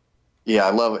 Yeah,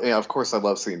 I love. Yeah, of course, I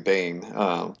love seeing Bane.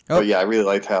 But yeah, I really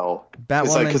liked how Batwoman,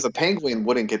 it's like because the Penguin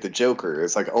wouldn't get the Joker.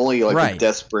 It's like only like the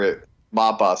desperate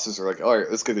mob bosses are like, all right,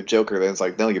 let's get the Joker. Then it's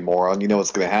like, no, you moron, you know what's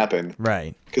going to happen,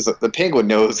 right? Because the Penguin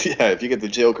knows, if you get the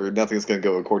Joker, nothing's going to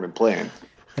go according to plan.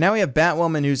 And now we have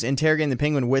Batwoman who's interrogating the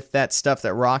Penguin with that stuff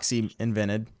that Roxy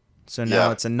invented. So now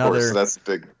it's another. So that's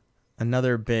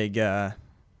another big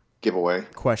giveaway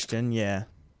question. Yeah.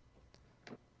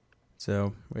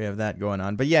 So we have that going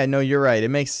on. But yeah, no, you're right. It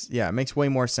makes way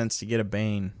more sense to get a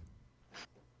Bane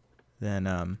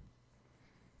than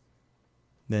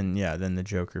the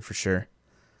Joker for sure.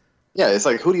 Yeah, it's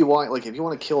like, who do you want? Like, if you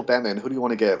want to kill Batman, who do you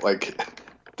want to get? Like,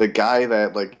 the guy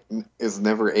that like is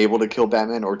never able to kill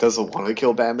Batman or doesn't want to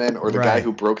kill Batman, or the guy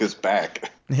who broke his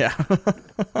back. Yeah.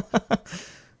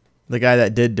 The guy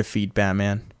that did defeat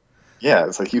Batman. Yeah,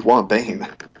 it's like you want Bane.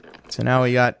 So now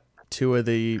we got two of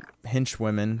the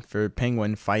henchwomen for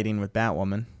Penguin fighting with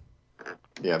Batwoman.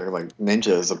 Yeah, they're like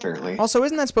ninjas apparently. Also,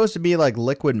 isn't that supposed to be like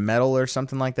liquid metal or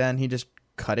something like that, and he just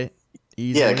cut it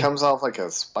easily? Yeah, it comes off like a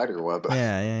spider web.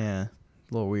 Yeah. A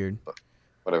little weird. But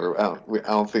whatever. I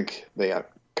don't think they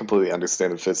completely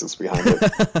understand the physics behind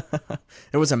it.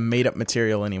 It was a made-up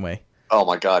material anyway. Oh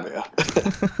my god, yeah.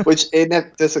 Which,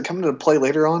 does it come into play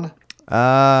later on?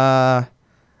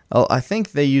 I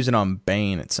think they use it on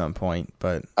Bane at some point,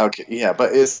 but okay, yeah,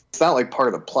 but it's not like part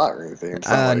of the plot or anything. It's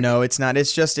not no, it's not.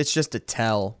 It's just a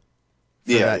tell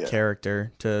for that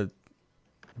character to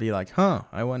be like, huh?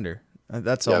 I wonder.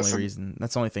 That's the only reason.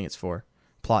 That's the only thing it's for.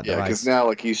 Plot device. Yeah, because now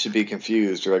like you should be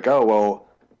confused. You're like, oh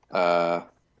well,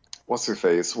 what's her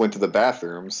face went to the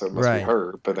bathroom, so it must be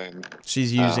her. But then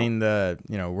she's using the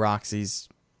Roxy's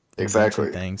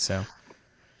thing. So,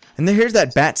 and then here's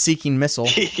that bat-seeking missile.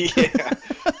 Yeah.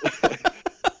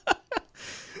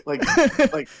 like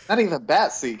not even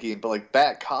bat seeking, but like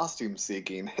bat costume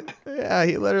seeking. Yeah,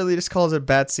 he literally just calls it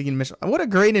bat seeking mission. What a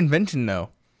great invention, though.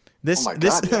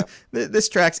 This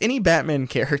tracks any Batman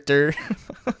character.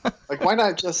 Like, why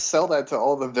not just sell that to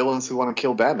all the villains who want to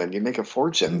kill Batman? You make a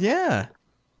fortune. Yeah.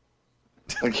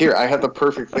 Like, here, I have the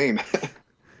perfect thing.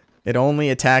 It only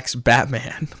attacks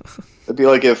Batman. It'd be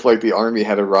like if like the army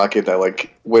had a rocket that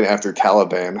like went after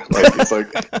Taliban. Like it's like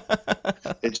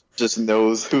it just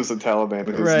knows who's a Taliban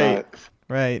and who's not.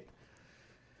 Right.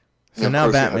 So now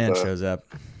Batman shows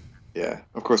up. Yeah.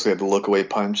 Of course we had the look away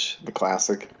punch, the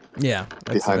classic. Yeah.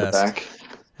 Behind the back.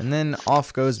 And then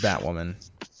off goes Batwoman.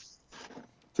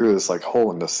 Through this like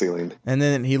hole in the ceiling. And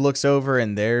then he looks over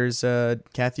and there's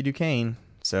Kathy Duquesne.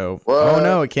 So oh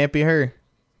no, it can't be her.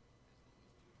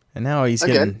 And now he's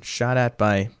getting shot at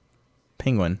by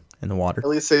Penguin in the water. At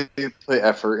least they put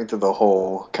effort into the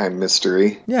whole kind of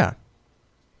mystery. Yeah.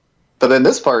 But in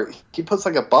this part, he puts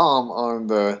like a bomb on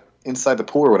the inside the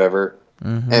pool or whatever,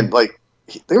 Mm-hmm. and like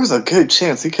there was a good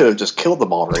chance he could have just killed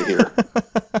them all right here.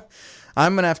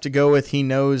 I'm going to have to go with he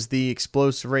knows the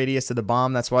explosive radius of the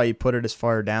bomb. That's why he put it as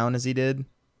far down as he did.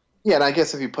 Yeah, and I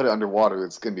guess if you put it underwater,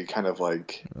 it's going to be kind of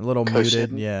like A little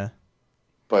cushioned, muted, yeah.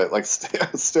 but like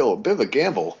still a bit of a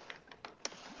gamble.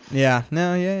 Yeah,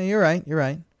 no, yeah, you're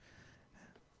right.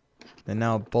 And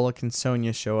now Bullock and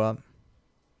Sonya show up.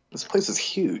 This place is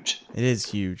huge. It is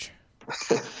huge.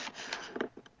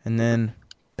 And then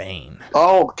Bane.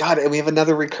 Oh god, and we have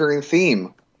another recurring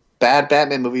theme. Bad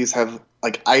Batman movies have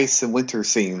like ice and winter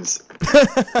scenes.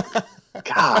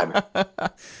 God,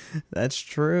 That's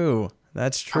true.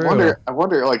 I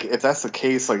wonder, like if that's the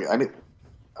case. Like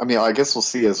I mean, I guess we'll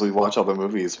see as we watch all the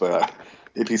movies, but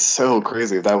it'd be so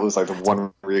crazy if that was like the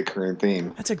one recurring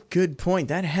theme. That's a good point.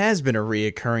 That has been a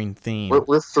reoccurring theme.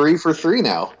 We're 3 for 3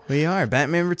 now. We are.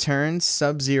 Batman Returns,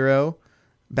 Sub-Zero,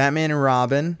 Batman and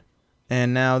Robin,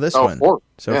 and now this one. 4.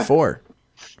 So Yeah. 4.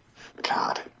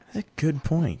 God. That's a good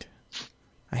point.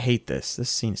 I hate this. This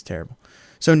scene's terrible.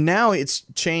 So now it's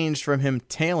changed from him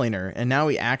tailing her, and now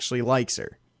he actually likes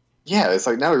her. Yeah, it's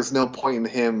like now there's no point in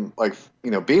him like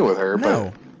being with her,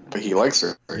 No. but he likes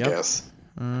her, I Yep. guess.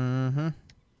 Mm-hmm.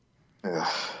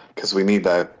 Because we need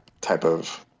that type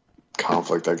of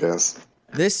conflict, I guess.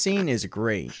 This scene is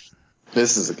great,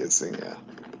 This is a good scene, yeah.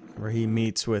 where he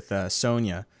meets with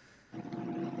Sonya.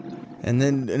 And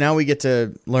then now we get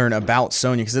to learn about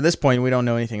Sonya, because at this point we don't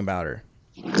know anything about her.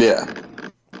 Yeah.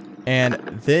 And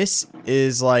this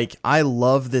is like, I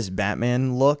love this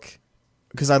Batman look,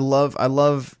 because I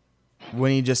love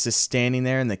when he just is standing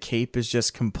there and the cape is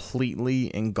just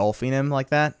completely engulfing him like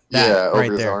that. Over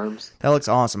his arms. That looks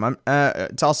awesome.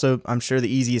 It's also, I'm sure,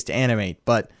 the easiest to animate,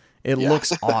 but it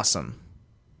looks awesome.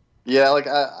 Yeah, like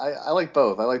I like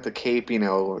both. I like the cape,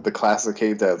 the classic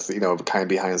cape that's kind of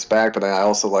behind his back, but I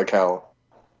also like how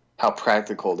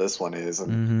practical this one is,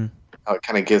 and how it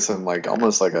kind of gives him like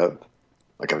almost like a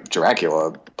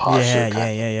Dracula posture.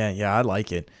 Yeah. I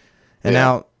like it. And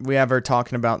now we have her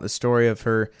talking about the story of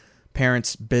her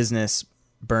parents' business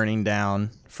burning down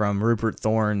from Rupert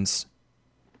Thorne's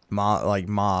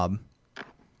mob.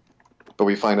 But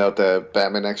we find out that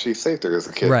Batman actually saved her as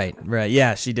a kid. Right.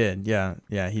 Yeah, she did. Yeah,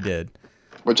 he did.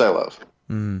 Which I love.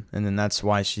 And then that's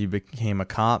why she became a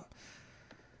cop.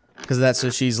 Because that's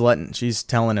what she's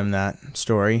telling him that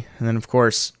story. And then, of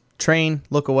course, train,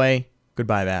 look away,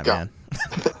 goodbye, Batman.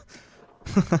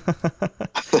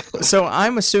 So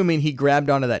I'm assuming he grabbed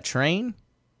onto that train?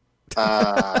 Or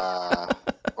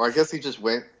I guess he just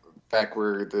went back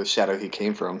where the shadow he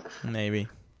came from. Maybe.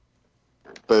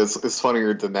 But it's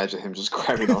funnier to imagine him just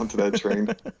grabbing onto that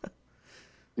train.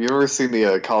 You ever seen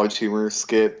the College Humor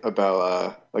skit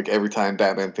about like every time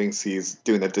Batman thinks he's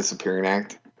doing a disappearing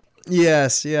act?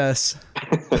 Yes. It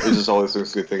just always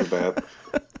makes me think of that.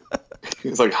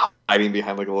 He's like hiding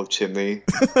behind like a little chimney.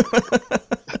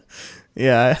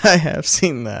 Yeah, I have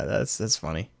seen that. That's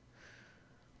funny.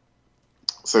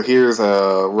 So here's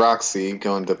Roxy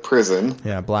going to prison.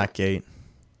 Yeah, Blackgate.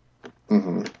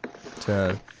 Mm-hmm.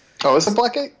 Oh, is it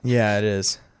Blackgate? Yeah, it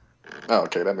is. Oh,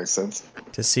 okay, that makes sense.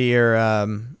 To see her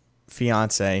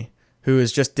fiance, who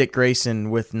is just Dick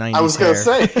Grayson with 90s hair. I was going to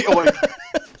say, like,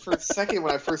 for a second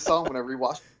when I first saw him, when I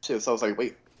rewatched this, I was like,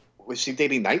 wait, was she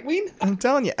dating Nightwing? I'm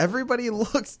telling you, everybody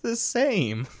looks the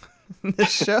same in the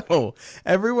show.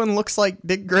 Everyone looks like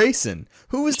Dick Grayson.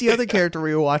 Who was the other character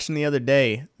we were watching the other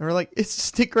day? And we're like, it's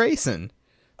just Dick Grayson.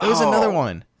 There was another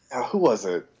one. Who was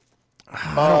it?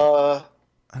 I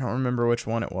don't remember which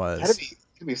one it was. It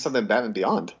could be something Batman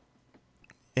Beyond.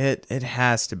 It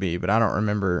has to be, but I don't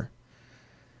remember.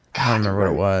 I don't remember what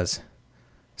it was.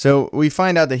 So we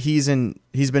find out that he's been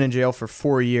in jail for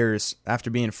 4 years after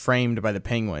being framed by the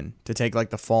Penguin to take like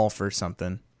the fall for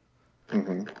something.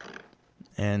 Mm-hmm.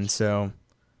 And so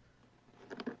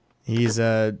he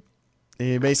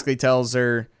basically tells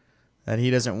her that he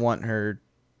doesn't want her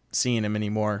seeing him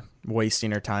anymore,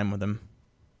 wasting her time with him.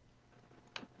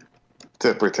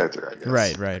 To protect her, I guess.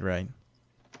 Right.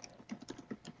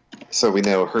 So we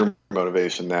know her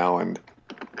motivation now, and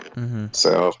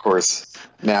so of course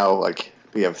now like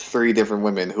we have 3 different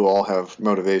women who all have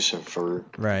motivation for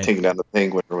taking down the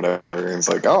Penguin or whatever, and it's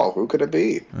like, oh, who could it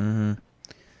be? Mm-hmm.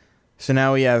 So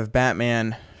now we have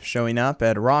Batman showing up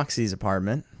at Roxy's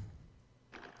apartment.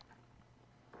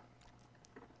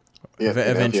 Yeah,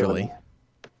 eventually.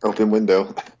 Open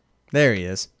window. There he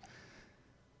is.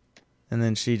 And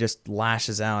then she just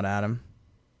lashes out at him.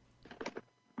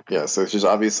 Yeah, so she's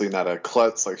obviously not a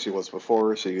klutz like she was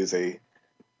before. She is a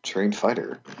trained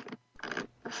fighter.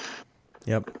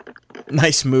 Yep.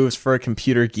 Nice moves for a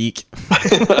computer geek.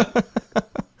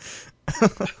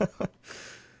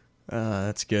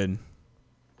 That's good.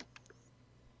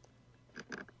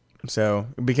 So,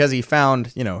 because he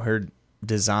found, her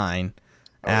design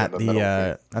at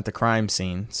at the crime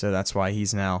scene, so that's why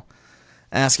he's now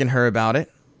asking her about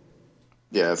it.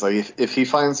 Yeah, it's like if he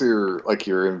finds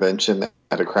your invention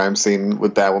at a crime scene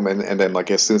with Batwoman, and then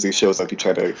as soon as he shows up, you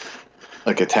try to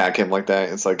attack him like that.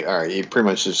 It's like, all right, you pretty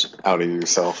much just outed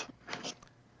yourself.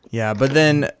 Yeah, but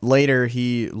then later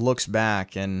he looks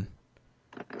back and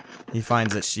he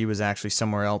finds that she was actually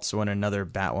somewhere else when another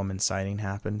Batwoman sighting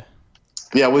happened.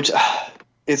 Yeah, which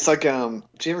it's like,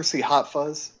 did you ever see Hot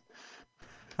Fuzz?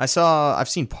 I've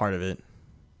seen part of it.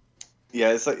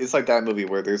 Yeah, it's like that movie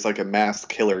where there's a masked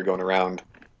killer going around,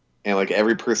 and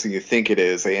every person you think it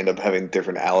is, they end up having a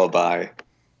different alibi.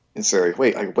 And so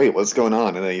wait, what's going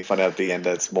on? And then you find out at the end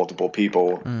that it's multiple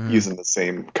people using the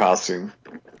same costume.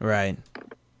 Right.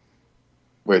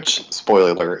 Which,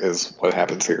 spoiler alert, is what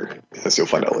happens here, as you'll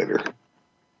find out later.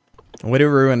 Way to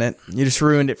ruin it. You just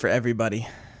ruined it for everybody.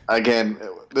 Again,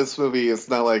 this movie is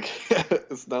not like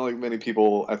it's not like many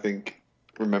people, I think,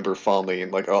 remember fondly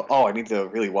and oh, I need to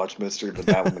really watch Mystery of the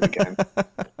Batwoman again.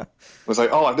 It was like,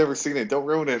 oh, I've never seen it. Don't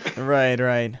ruin it.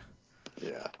 Right.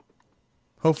 Yeah.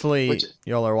 Hopefully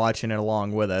y'all are watching it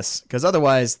along with us, because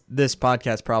otherwise this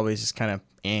podcast probably is just kind of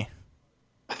eh.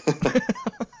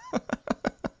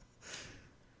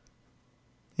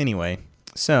 Anyway,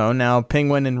 so now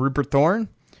Penguin and Rupert Thorne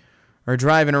are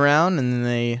driving around, and then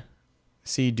they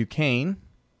see Duquesne,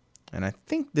 and I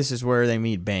think this is where they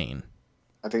meet Bane.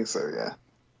 I think so, yeah.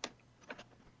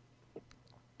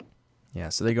 Yeah,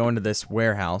 so they go into this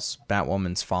warehouse.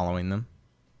 Batwoman's following them.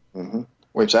 Mm-hmm.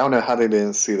 Which, I don't know how they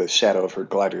didn't see the shadow of her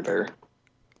glider there.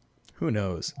 Who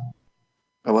knows?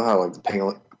 I love how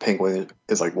the penguin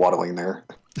is waddling there.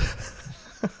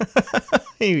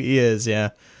 He is, yeah.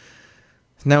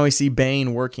 Now we see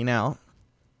Bane working out.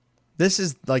 This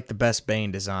is the best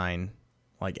Bane design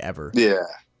ever. Yeah.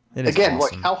 It is Again,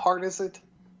 awesome. how hard is it?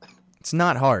 It's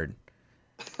not hard.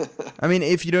 I mean,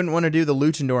 if you don't want to do the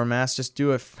Luchador mask, just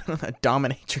do a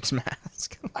dominatrix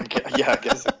mask. I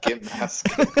guess a Gimp mask.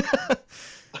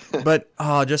 But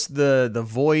just the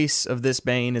voice of this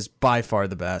Bane is by far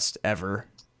the best ever.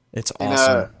 It's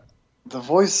awesome. The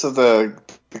voice of the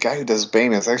guy who does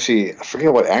Bane is actually, I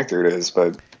forget what actor it is,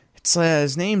 but it's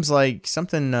his name's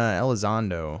something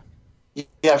Elizondo.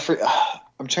 Yeah,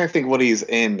 I'm trying to think what he's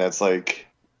in. That's that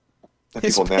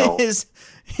people know.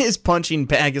 His punching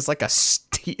bag is like a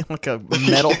steel, like a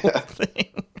metal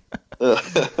thing.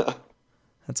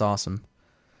 That's awesome.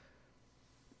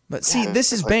 But see,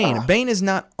 this is Bane. Bane is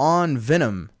not on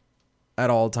Venom at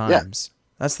all times. Yeah.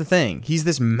 That's the thing. He's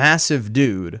this massive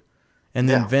dude, and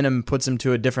then Venom puts him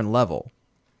to a different level.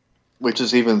 Which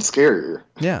is even scarier.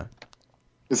 Yeah.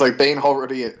 It's Bane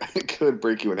already could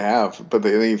break you in half, but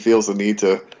then he feels the need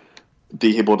to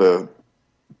be able to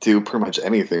do pretty much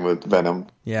anything with Venom.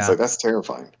 Yeah. It's that's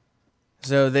terrifying.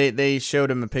 So they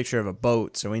showed him a picture of a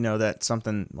boat, so we know that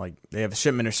something, they have a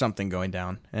shipment or something going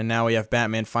down. And now we have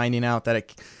Batman finding out that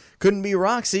it couldn't be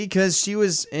Roxy because she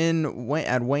was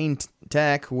at Wayne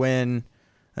Tech when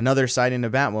another sighting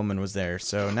of Batwoman was there.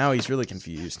 So now he's really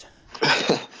confused.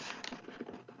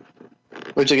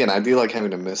 Which, again, I do like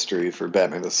having a mystery for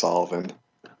Batman to solve, and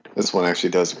this one actually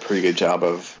does a pretty good job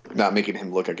of not making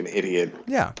him look like an idiot.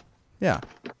 Yeah.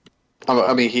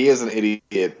 I mean, he is an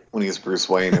idiot when he's Bruce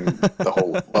Wayne and the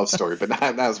whole love story, but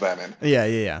not as Batman.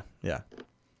 Yeah.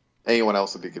 Anyone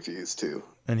else would be confused, too.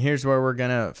 And here's where we're going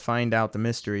to find out the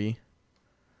mystery.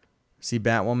 See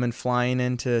Batwoman flying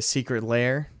into a secret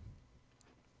lair.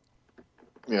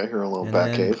 Yeah, here a little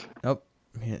Batcave. Oh,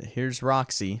 here's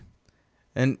Roxy.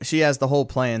 And she has the whole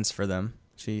plans for them.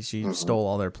 She stole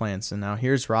all their plans. And now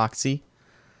here's Roxy.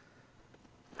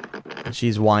 And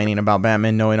she's whining about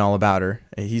Batman knowing all about her.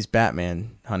 Hey, he's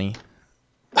Batman, honey.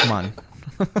 Come on.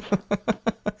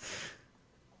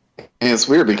 And it's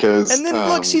weird because... And then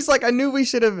look, she's like, I knew we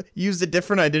should have used a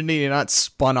different identity and not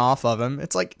spun off of him.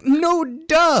 It's like, no,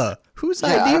 duh. Whose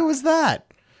idea was that?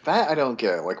 That I don't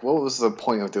get. What was the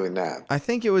point of doing that? I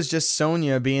think it was just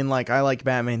Sonya being like, I like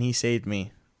Batman, he saved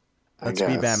me. Let's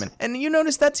be Batman. And you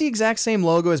notice that's the exact same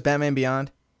logo as Batman Beyond?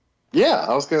 Yeah,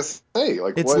 I was going to say,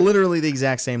 it's literally the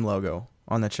exact same logo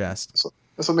on the chest. So,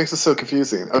 that's what makes it so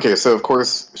confusing. Okay, so of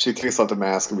course she takes off the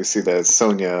mask and we see that it's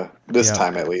Sonya, this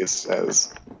time at least,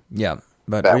 as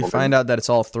but Batwoman. We find out that it's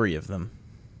all three of them.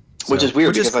 Which is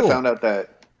weird because cool. I found out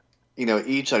that,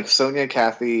 each, Sonya,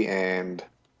 Kathy, and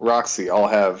Roxy all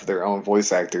have their own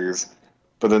voice actors,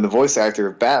 but then the voice actor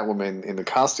of Batwoman in the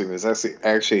costume is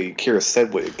actually Kira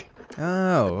Sedgwick.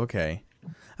 Oh, okay.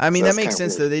 I mean, that makes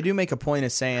sense, though. They do make a point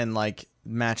of saying,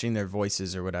 matching their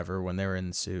voices or whatever when they were in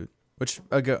the suit, which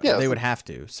Yeah, they would have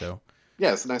to. So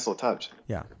yeah, it's a nice little touch.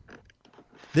 yeah,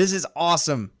 this is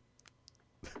awesome.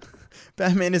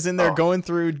 Batman is in there Oh. going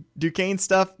through Duquesne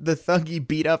stuff. The thug he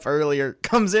beat up earlier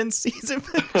comes in, sees him,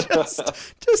 and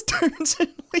just turns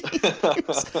and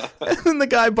leaves. And then the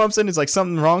guy bumps in. He's like,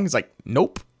 something wrong? He's like,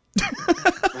 nope.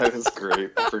 That is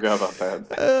great. I forgot about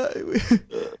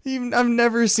that. I've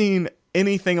never seen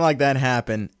anything like that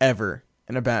happen ever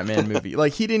in a Batman movie.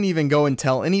 Like, he didn't even go and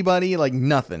tell anybody, like,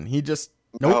 nothing. He just,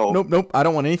 nope, I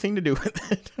don't want anything to do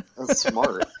with it. That's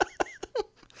smart.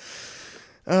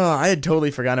 Oh, I had totally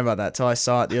forgotten about that till I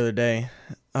saw it the other day.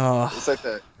 Oh,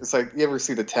 It's like you ever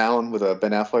see The Town with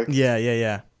Ben Affleck?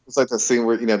 yeah. It's like the scene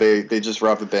where they just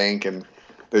robbed the bank and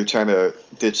they're trying to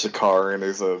ditch the car and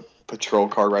there's a patrol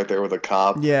car right there with a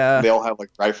cop. Yeah. They all have like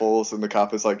rifles and the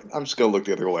cop is like, I'm just gonna look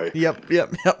the other way. Yep.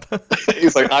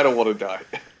 He's like, I don't want to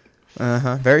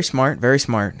die. Very smart.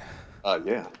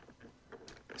 Yeah.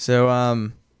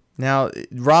 So, now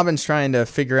Robin's trying to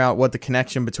figure out what the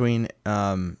connection between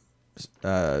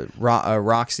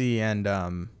Roxy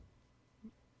and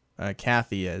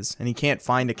Kathy is, and he can't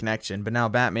find a connection. But now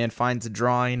Batman finds a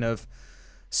drawing of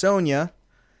Sonya,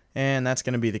 and that's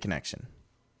going to be the connection.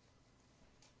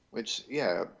 Which,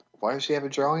 yeah, why does she have a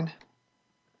drawing?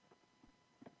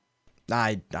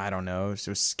 I don't know. She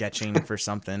was sketching for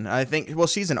something. I think. Well,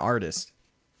 she's an artist.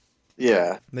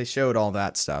 Yeah, They showed all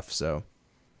that stuff. So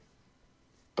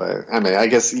but I mean, I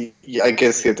guess you have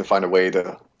to find a way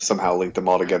to somehow link them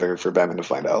all together for Batman to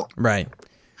find out. right.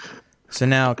 So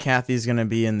now Kathy's going to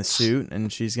be in the suit,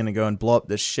 and she's going to go and blow up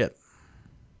this ship.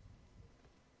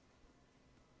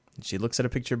 And she looks at a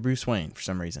picture of Bruce Wayne for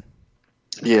some reason.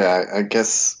 Yeah, I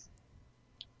guess.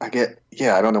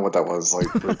 Yeah, I don't know what that was.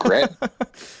 Like regret.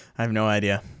 I have no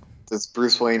idea. Does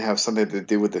Bruce Wayne have something to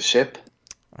do with the ship?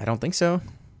 I don't think so.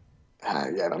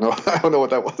 Yeah, I don't know. I don't know what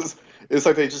that was. It's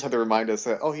like they just had to remind us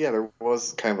that, oh yeah, there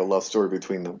was kind of a love story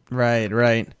between them.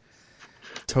 Right.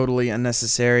 Totally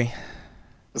unnecessary.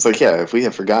 It's like, yeah, if we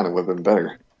had forgotten, it would have been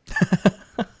better.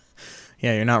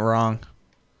 Yeah, you're not wrong.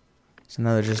 It's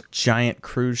another just giant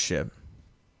cruise ship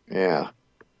Yeah.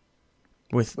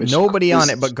 with Which nobody on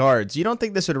cruise- it but guards. You don't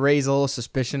think this would raise a little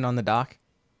suspicion on the dock?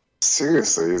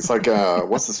 Seriously, it's like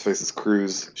what's his face's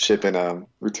cruise ship in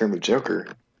Return the Joker.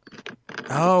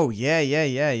 Oh, yeah,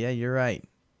 you're right.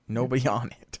 Nobody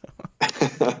on it.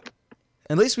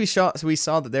 At least we saw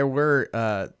that there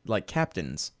were like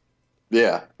captains.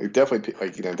 Yeah, definitely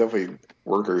definitely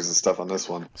workers and stuff on this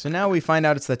one. So now we find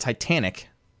out it's the Titanic,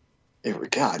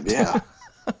 God, yeah.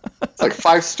 It's like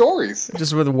 5 stories.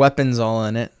 just with weapons all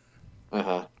in it.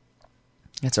 Uh-huh.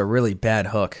 It's a really bad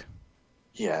hook.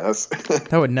 Yeah, that's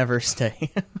That would never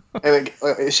stay. and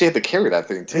she had to carry that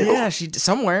thing too. Yeah,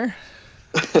 somewhere.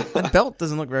 That belt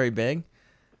doesn't look very big.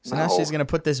 So now No. she's going to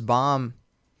put this bomb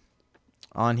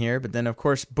on here. But then, of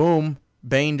course, boom,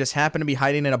 Bane just happened to be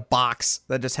hiding in a box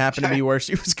that just happened to be where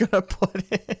she was going to put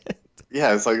it.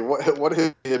 Yeah, it's like, what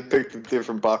if he had picked a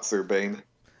different boxer, Bane?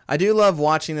 I do love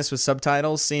watching this with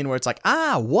subtitles, seeing where it's like,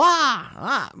 like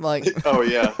Oh,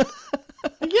 yeah.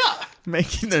 Yeah.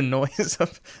 making the noise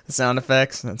of the sound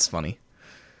effects. That's funny.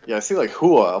 Yeah, I see like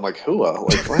hua. I'm like, hua?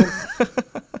 Like,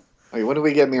 what? Like, when do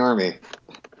we get in the army?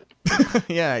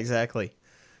 Yeah, exactly.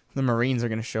 The Marines are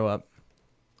going to show up.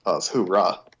 Oh, it's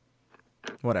hoorah.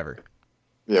 Whatever.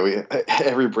 Yeah,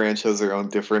 every branch has their own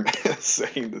different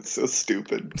saying that's so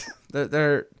stupid.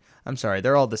 I'm sorry,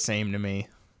 they're all the same to me.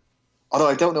 Although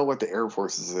I don't know what the Air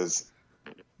Force's is.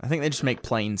 I think they just make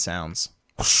plane sounds.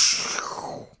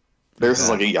 Theirs is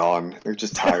like a yawn. They're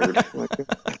just tired.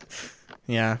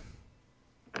 Yeah.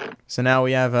 So now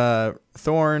we have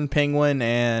Thorn, Penguin,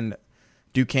 and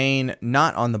Duquesne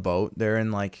not on the boat. They're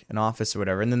in like an office or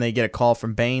whatever. And then they get a call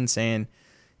from Bane saying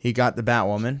he got the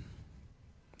Batwoman.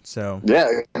 So Yeah,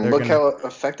 and look gonna- how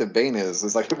effective Bane is.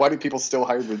 It's like, why do people still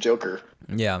hire the Joker?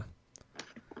 yeah.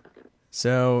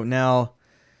 So now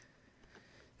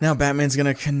Batman's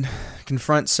gonna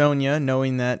confront Sonya,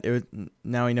 knowing that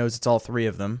now he knows it's all 3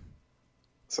 of them.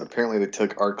 So apparently they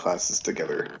took art classes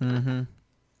together. Mm-hmm.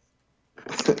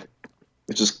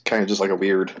 It's just kind of just like a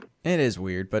weird, It is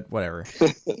weird, but whatever.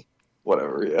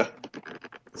 whatever. Yeah.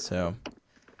 So,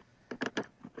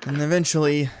 and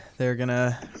eventually they're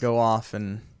gonna go off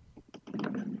and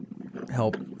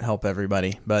help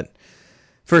everybody. But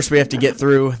first, we have to get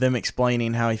through them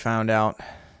explaining how he found out,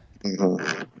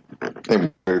 Mm-hmm.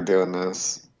 And they're doing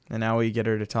this. and now we get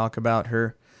her to talk about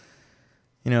her.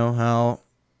 You know how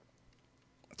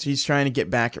she's trying to get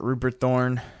back at Rupert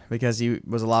Thorne because he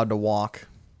was allowed to walk,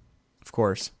 of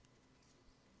course.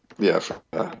 Yeah, for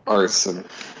arson.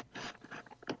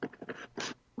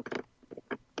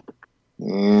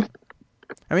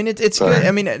 I mean, it's good.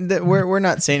 I mean, we're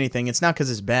not saying anything. It's not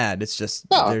because it's bad. It's just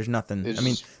there's nothing. I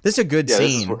mean, this is a good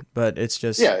scene, but it's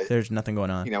just there's nothing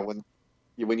going on. You know,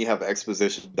 when you have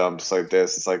exposition dumps like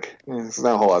this, it's like there's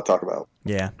not a whole lot to talk about.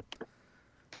 Yeah.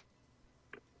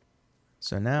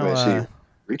 So now she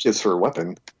reaches for a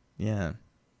weapon. Yeah,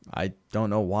 I don't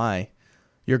know why.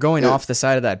 You're going off the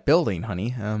side of that building,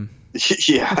 honey.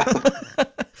 Yeah.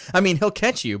 I mean, he'll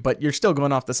catch you, but you're still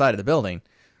going off the side of the building.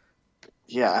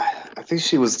 Yeah, I think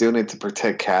she was doing it to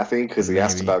protect Kathy because he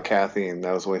asked about Kathy, and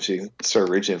that was when she started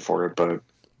reaching for it.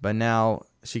 But now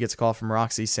she gets a call from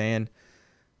Roxy saying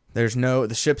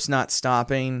the ship's not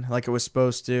stopping like it was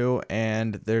supposed to,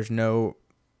 and there's no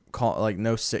call,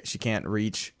 she can't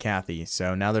reach Kathy.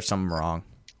 So now there's something wrong.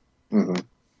 Mm-hmm.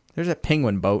 There's a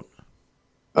penguin boat.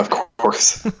 Of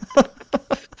course.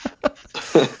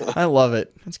 I love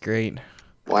it. It's great.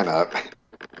 Why not?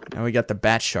 Now we got the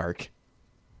bat shark.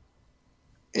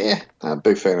 Yeah, I'm a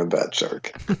big fan of Bat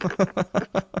Shark.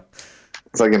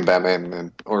 It's like in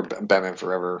Batman or Batman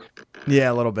Forever.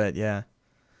 Yeah, a little bit, yeah.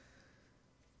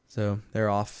 So they're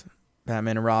off.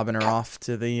 Batman and Robin are off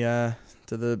to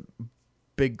the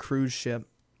big cruise ship,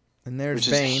 and there's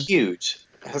Bane. Which is huge.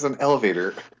 It has an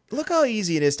elevator. Look how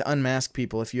easy it is to unmask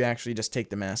people if you actually just take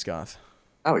the mask off.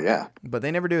 Oh yeah, but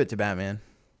they never do it to Batman.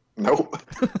 Nope.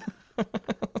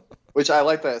 Which I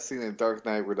like that scene in Dark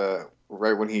Knight where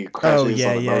right when he crashes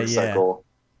on the motorcycle,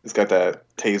 he's got that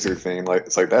taser thing. Like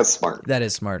it's like that's smart. That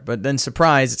is smart. But then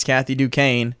surprise, it's Kathy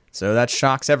Duquesne, so that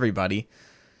shocks everybody.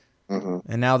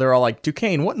 Mm-hmm. And now they're all like,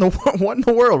 Duquesne, what in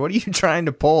the world? What are you trying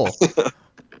to pull?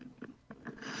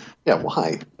 Yeah,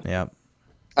 why? Yeah.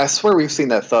 I swear we've seen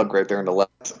that thug right there on the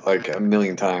left like a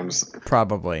million times.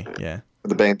 Probably, yeah. With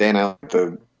the bandana,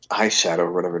 the eyeshadow,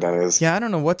 or whatever that is. Yeah, I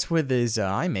don't know what's with his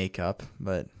eye makeup,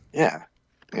 but... Yeah.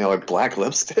 Like black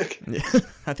lipstick. Yeah.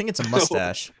 I think it's a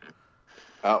mustache.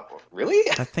 Oh,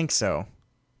 really? I think so.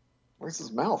 Where's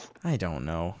his mouth? I don't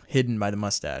know. Hidden by the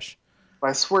mustache.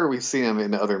 I swear we've seen him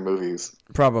in other movies.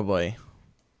 Probably.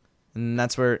 And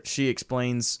that's where she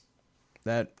explains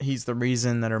that he's the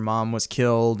reason that her mom was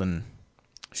killed and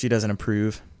she doesn't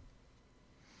approve.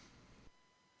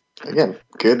 Again,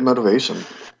 good motivation.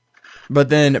 But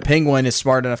then Penguin is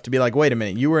smart enough to be like, wait a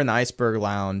minute, you were in the iceberg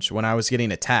lounge when I was getting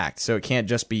attacked, so it can't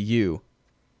just be you.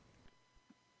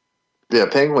 Yeah,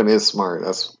 Penguin is smart.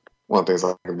 That's one of the things I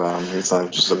like about him. He's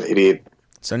not just an idiot.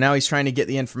 So now he's trying to get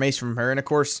the information from her, and of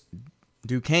course,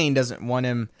 Duquesne doesn't want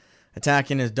him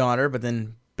attacking his daughter, but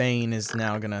then Bane is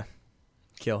now going to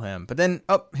kill him. But then,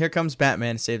 here comes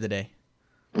Batman to save the day.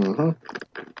 Mm-hmm.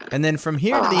 And then from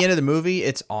here to the end of the movie,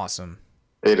 it's awesome.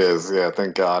 It is, yeah,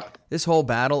 thank God. This whole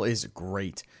battle is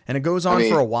great. And it goes on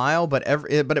for a while, but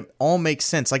it all makes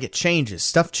sense. Like, it changes.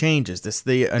 Stuff changes.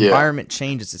 The environment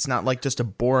changes. It's not like just a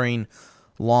boring,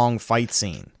 long fight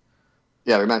scene.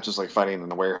 Yeah, they're not just like fighting in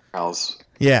the warehouse.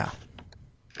 Yeah.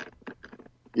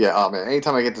 Yeah, man,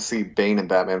 anytime I get to see Bane and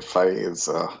Batman fight,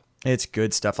 it's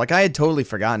good stuff. Like, I had totally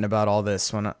forgotten about all this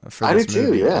for this movie.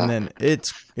 Too, yeah. And then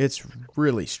it's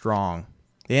really strong.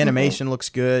 The animation looks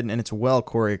good, and it's well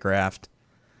choreographed.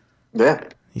 Yeah.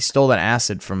 He stole that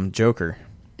acid from Joker.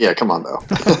 Yeah, come on, though.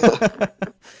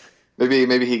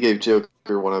 maybe he gave Joker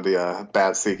one of the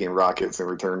bat-seeking rockets in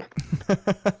return.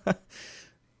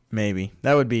 Maybe.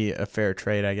 That would be a fair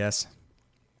trade, I guess.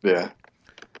 Yeah.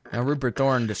 Now, Rupert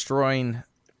Thorne destroying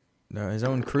his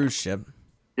own cruise ship.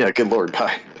 Yeah, good lord,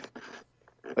 guy.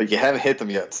 Like, you haven't hit them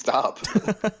yet. Stop.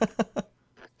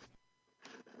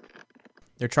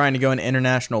 They're trying to go into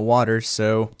international waters,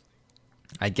 so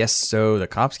I guess so the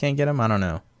cops can't get him? I don't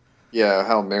know. Yeah,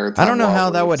 how maritime. I don't know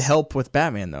how that would help with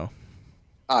Batman, though.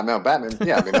 No, Batman.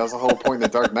 Yeah, I mean, that was the whole point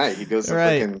of the Dark Knight. He goes to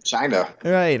freaking China.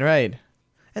 Right.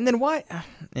 And then why?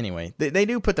 Anyway, they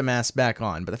do put the mask back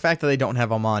on, but the fact that they don't have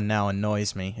them on now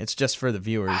annoys me. It's just for the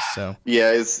viewers, so.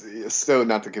 Yeah, it's so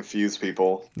not to confuse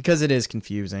people. Because it is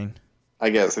confusing. I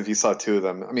guess if you saw two of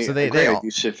them. I mean, so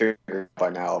you should figure it by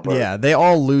now. But yeah, they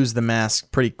all lose the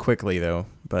mask pretty quickly, though.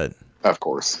 But of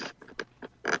course.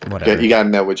 Whatever. Yeah, you gotta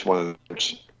know which one is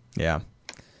which. Yeah.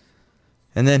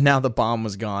 And then now the bomb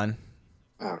was gone.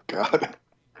 Oh, God.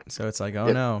 So it's like,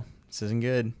 oh no, this isn't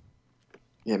good.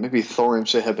 Yeah, maybe Thorne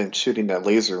should have been shooting that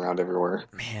laser around everywhere.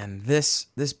 Man, this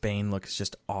Bane looks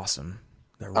just awesome.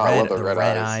 The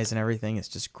red eyes and everything is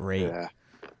just great. Yeah.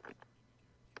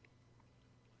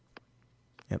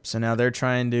 Yep, so now they're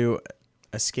trying to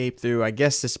escape through, I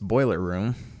guess, this boiler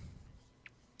room.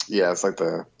 Yeah, it's like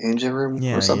the engine room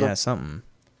or something. Yeah, something.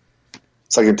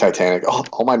 It's like in Titanic.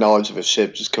 All my knowledge of a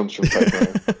ship just comes from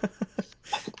Titanic.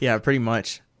 Yeah, pretty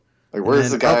much. Like,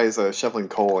 where's the guys shoveling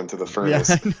coal into the furnace?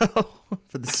 Yeah, I know.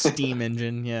 For the steam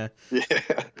engine, yeah.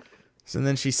 Yeah. So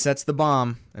then she sets the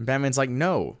bomb, and Batman's like,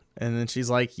 no. And then she's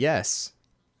like, yes.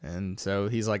 And so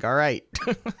he's like, all right.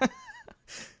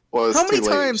 Well, it's How many too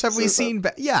late. times She have we says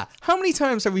that. seen... how many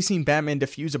times have we seen Batman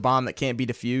defuse a bomb that can't be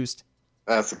defused?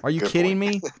 That's a Are you good kidding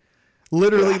point. me?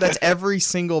 Literally, Yeah. that's every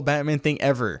single Batman thing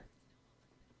ever.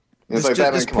 It's Just, like,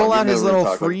 Batman, just come pull on, out you his know we little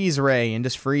talk like- freeze ray and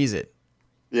just freeze it.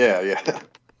 Yeah, yeah.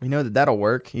 We know that'll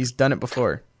work. He's done it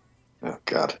before. Oh,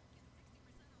 God.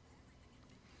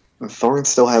 And Thorne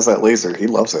still has that laser. He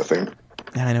loves that thing.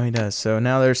 Yeah, I know he does. So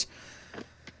now there's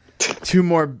two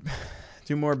more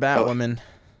Batwomen.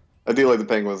 I do like the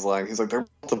Penguin's line. He's like, they're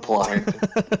multiplying.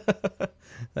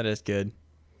 That is good.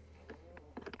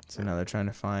 So now they're trying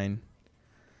to find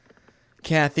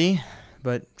Kathy,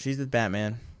 but she's with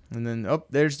Batman. And then,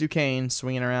 there's Duquesne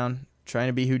swinging around, trying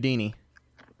to be Houdini.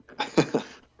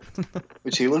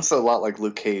 Which he looks a lot like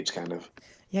Luke Cage, kind of.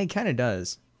 Yeah, he kind of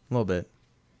does. A little bit.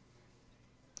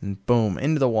 And boom,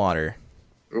 into the water.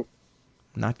 Oop.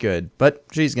 Not good. But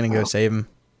she's going to go save him.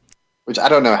 Which I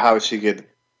don't know how she could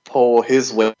pull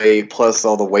his weight plus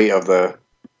all the weight of the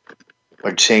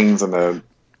like chains and the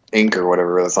ink or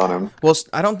whatever that's on him. Well,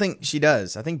 I don't think she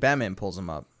does. I think Batman pulls him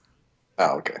up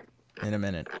Oh, okay. in a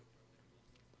minute.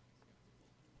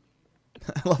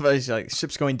 I love how he's like,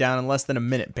 ship's going down in less than a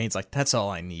minute. Bane's like, that's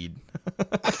all I need.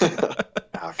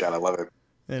 Oh, God, I love it.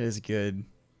 That is good.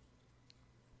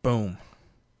 Boom.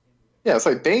 Yeah, it's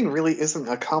like Bane really isn't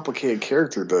a complicated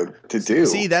character to do.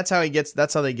 See, that's how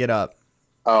they get up.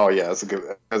 Oh, yeah, that's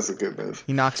a good move.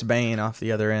 He knocks Bane off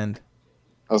the other end.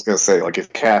 I was gonna say, like,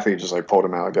 if Kathy just like pulled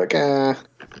him out, I'd be like, I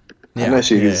know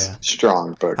she's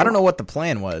strong, but I don't know what the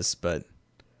plan was, but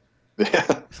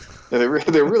Yeah, they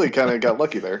really kind of got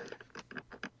lucky there.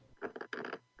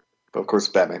 But of course,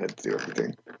 Batman had to do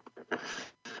everything.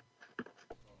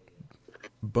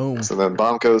 boom. So then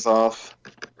bomb goes off.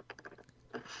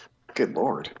 Good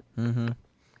lord. Mm-hmm.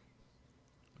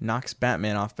 Knocks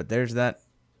Batman off, but there's that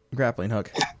grappling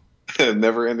hook.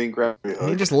 Never-ending gravity He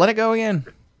hook. just let it go again.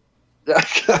 Yeah,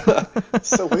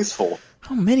 so wasteful.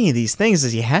 How many of these things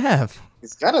does he have?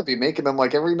 He's got to be making them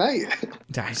like every night.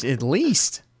 Gosh, at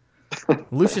least.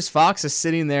 Lucius Fox is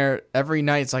sitting there every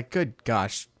night. It's like, good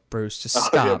gosh, Bruce, just Oh,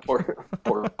 yeah, stop.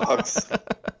 poor Fox.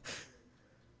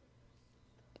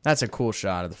 That's a cool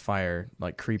shot of the fire,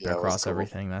 like creeping Yeah, it was across cool.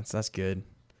 everything. That's good.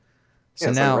 So Yeah,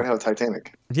 it's now, like right out of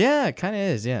Titanic. yeah, it kind of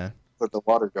is, yeah. With the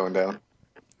water going down.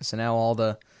 So now all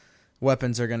the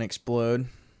weapons are gonna explode,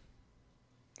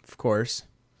 of course.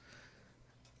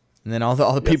 And then all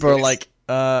the people are please.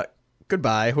 like,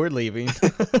 goodbye, we're leaving.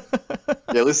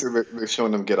 Yeah, at least they're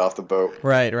showing them get off the boat.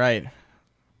 Right.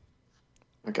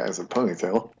 That guy's a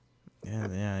ponytail.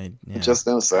 Yeah. I just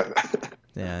noticed that.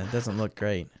 Yeah, it doesn't look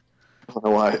great. I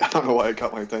don't know why it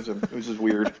caught my attention. It was just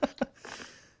weird.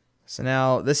 So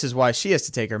now this is why she has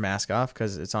to take her mask off,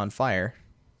 because it's on fire.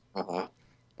 Uh-huh.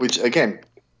 Which again,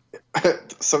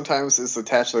 sometimes it's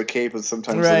attached to the cape, and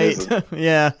sometimes it Right. isn't.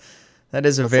 Yeah. That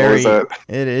is a That's very always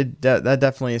that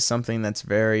definitely is something that's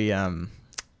very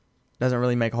doesn't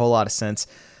really make a whole lot of sense.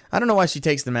 I don't know why she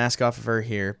takes the mask off of her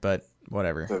here, but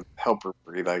whatever. To help her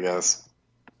breathe, I guess.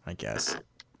 I guess.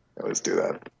 I always do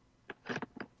that.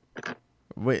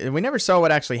 We never saw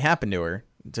what actually happened to her,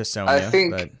 to Sonya.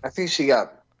 I think she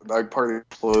got like part of the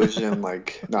explosion,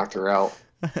 like knocked her out.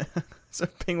 So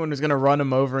Penguin was gonna run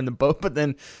him over in the boat, but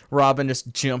then Robin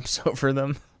just jumps over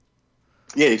them.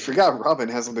 Yeah, you forgot Robin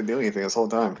hasn't been doing anything this whole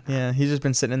time. Yeah, he's just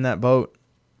been sitting in that boat.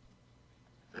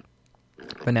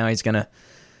 But now he's gonna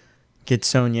get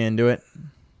Sonya into it.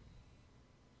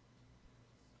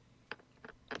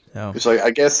 So Which, like,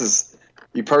 I guess is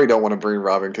you probably don't want to bring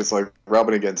Robin because, like,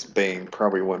 Robin against Bane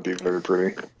probably wouldn't be very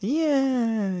pretty.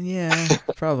 yeah,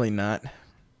 probably not.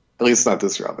 At least not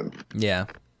this Robin. Yeah.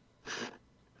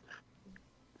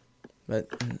 But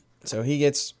so he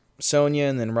gets Sonya,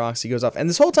 and then Roxy goes off, and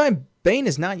this whole time Bane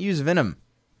has not used Venom.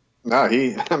 No,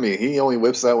 he only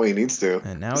whips that when he needs to.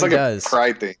 And now it's he like does. a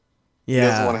pride thing. Yeah, He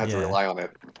doesn't want to have to rely on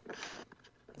it.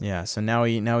 Yeah, so now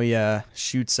he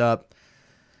shoots up,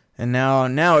 and now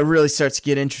it really starts to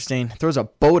get interesting. Throws a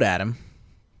boat at him.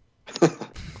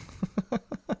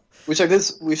 Which I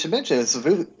guess we should mention is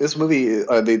this movie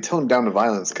they toned down the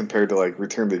violence compared to like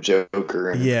Return of the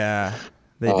Joker. And, Yeah,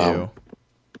 they do.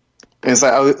 And it's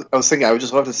like I was thinking I would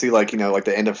just love to see like like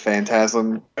the end of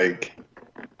Phantasm, like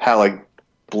how like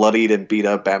bloodied and beat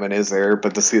up Batman is there,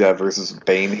 but to see that versus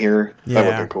Bane here, that would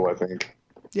Yeah. be cool. I think.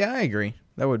 Yeah, I agree.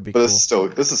 That would be But cool.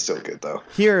 this is still good though.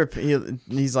 Here, he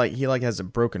has a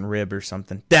broken rib or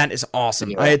something. That is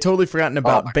awesome. Yeah. I had totally forgotten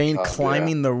about my Bane God,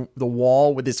 climbing the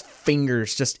wall with his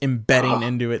fingers just embedding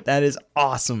into it. That is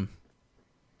awesome.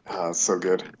 It's so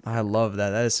good. I love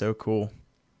that. That is so cool.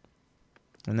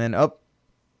 And then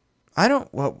I don't.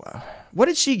 What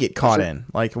did she get caught in?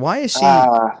 Like, why is she?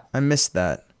 I missed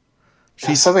that.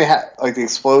 Something like the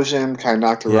explosion kind of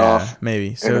knocked her off.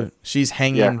 Maybe. So she's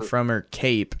hanging from her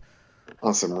cape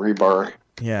on some rebar.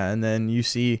 Yeah, and then you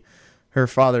see her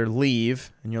father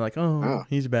leave, and you're like, oh,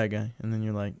 he's a bad guy. And then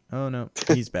you're like, oh, no,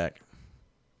 he's back.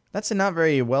 That's a not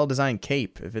very well-designed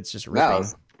cape if it's just ripping. No,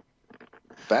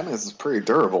 Batman's is pretty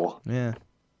durable. Yeah.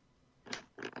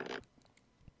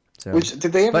 So, which,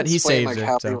 did they ever but explain he saves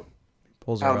how, her,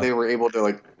 how they were able to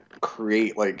like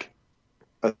create like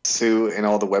a suit and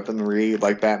all the weaponry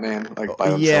like Batman, like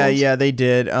by themselves? Yeah, they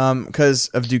did. Because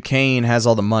of Duquesne has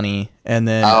all the money, and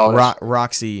then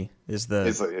Roxy is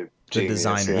the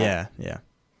designer. Yeah.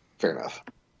 Fair enough.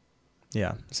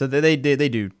 Yeah, so they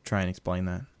do try and explain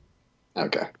that.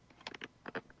 Okay.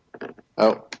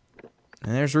 Oh.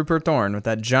 And there's Rupert Thorne with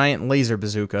that giant laser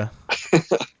bazooka.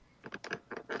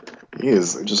 He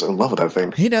is just in love with that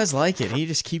thing. He does like it. He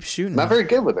just keeps shooting. Not very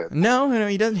good with it. No,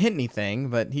 he doesn't hit anything,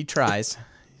 but he tries.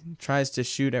 He tries to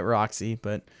shoot at Roxy,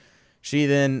 but she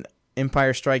then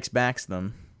Empire Strikes Backs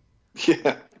them.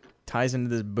 Yeah. Ties into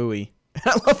this buoy.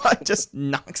 I love how it just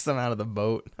knocks them out of the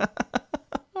boat.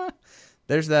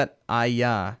 There's that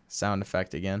 "ah-ya" sound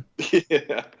effect again.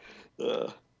 Yeah.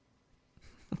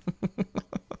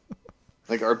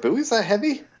 Like, are buoys that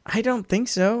heavy? I don't think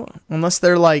so, unless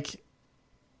they're like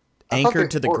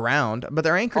anchored to the ground. But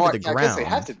they're anchored to the ground. I guess they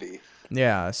had to be.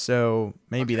 Yeah, so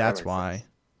maybe that's why. Sense.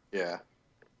 Yeah.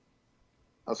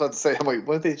 I was about to say, I'm like,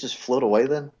 wouldn't they just float away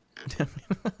then?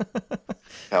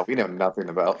 No, we know nothing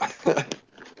about.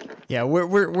 Yeah,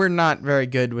 we're not very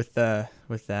good with that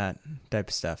type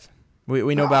of stuff.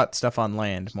 We know about stuff on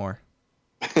land more.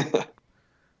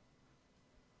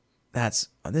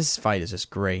 This fight is just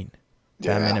great.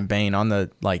 Yeah. Batman and Bane on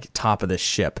the top of the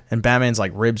ship, and Batman's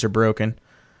ribs are broken.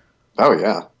 Oh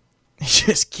yeah. He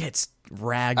just gets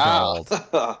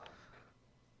ragdolled.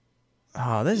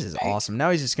 Oh, this is awesome.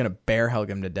 Now he's just gonna bear hug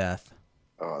him to death.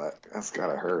 Oh, that's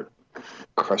gotta hurt.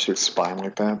 Crush your spine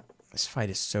like that. This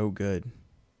fight is so good.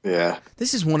 Yeah.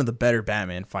 This is one of the better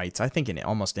Batman fights, I think, in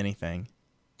almost anything.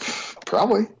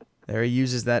 Probably. There he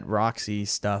uses that Roxy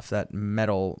stuff, that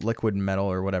metal, liquid metal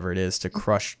or whatever it is, to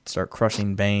start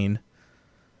crushing Bane.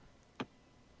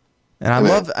 And I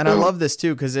love this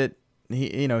too, because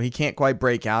he can't quite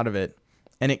break out of it,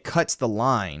 and it cuts the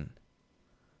line.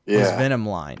 Yeah. His Venom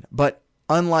line. But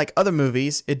unlike other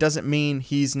movies, it doesn't mean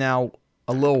he's now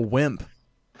a little wimp.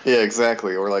 Yeah,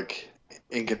 exactly. Or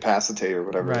incapacitated or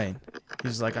whatever. Right.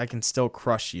 He's like, I can still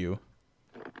crush you.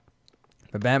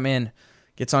 But Batman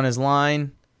gets on his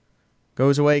line,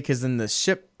 goes away, because then the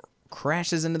ship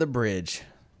crashes into the bridge.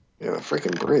 Yeah, the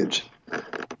freaking bridge.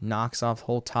 Knocks off the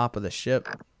whole top of the ship.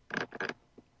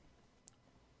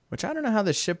 Which I don't know how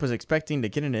the ship was expecting to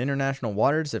get into international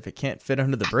waters if it can't fit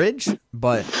under the bridge,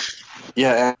 but...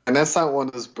 Yeah, and that's not one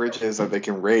of those bridges that they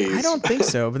can raise. I don't think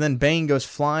so, but then Bane goes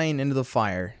flying into the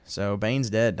fire. So Bane's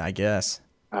dead, I guess.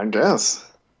 I guess.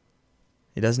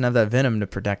 He doesn't have that venom to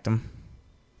protect him.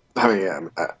 I mean, yeah,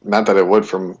 not that it would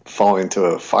from falling into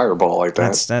a fireball like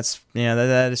that.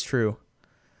 That is true.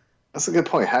 That's a good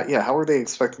point. How are they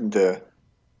expecting to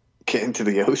get into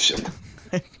the ocean?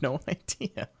 I have no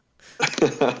idea.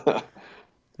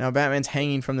 Now Batman's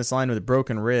hanging from this line with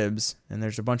broken ribs, and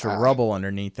there's a bunch of rubble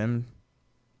underneath him.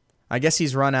 I guess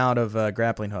he's run out of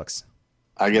grappling hooks.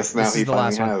 I guess now he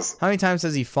finally has. How many times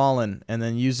has he fallen and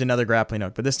then used another grappling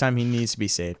hook? But this time he needs to be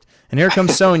saved. And here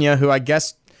comes Sonya, who I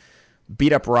guess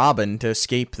beat up Robin to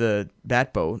escape the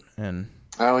Batboat.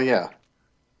 Oh yeah.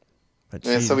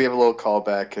 So we have a little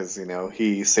callback because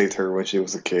he saved her when she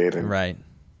was a kid, and right.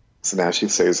 So now she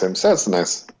saves him. So that's a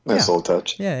nice little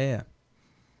touch. Yeah.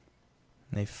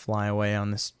 They fly away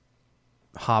on this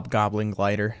hobgoblin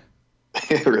glider.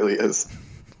 It really is.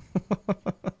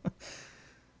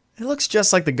 It looks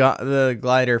just like the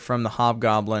glider from the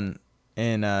Hobgoblin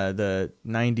in the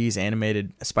 90s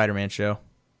animated Spider-Man show.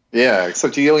 Yeah,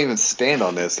 except you don't even stand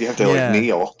on this. You have to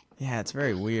kneel. Yeah, it's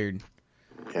very weird.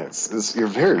 Yeah, you're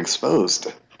very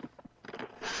exposed.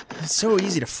 It's so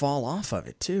easy to fall off of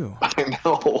it, too. I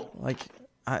know.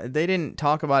 They didn't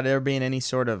talk about there being any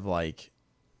sort of,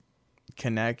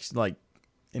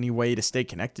 any way to stay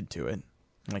connected to it.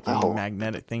 Any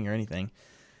magnetic thing or anything.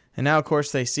 And now, of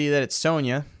course, they see that it's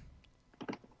Sonya.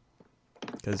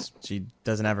 Because she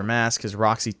doesn't have her mask, because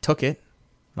Roxy took it.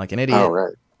 Like an idiot. Oh,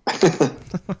 right.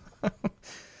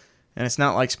 And it's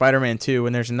not like Spider-Man 2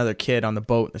 when there's another kid on the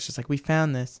boat that's just like, we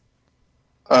found this.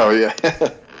 Oh, yeah.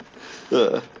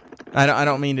 I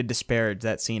don't mean to disparage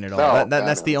that scene at all. No,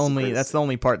 that's the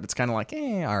only part that's kind of like,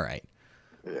 all right.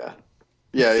 Yeah.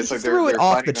 Yeah, He it's like threw it they're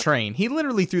off the fighting. train. He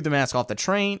literally threw the mask off the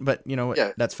train, but you know what?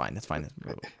 Yeah, That's fine. That's fine.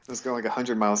 it's going like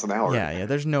 100 miles an hour. Yeah,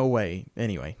 there's no way.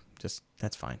 Anyway, just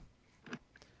that's fine.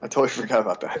 I totally forgot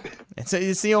about that.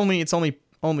 It's the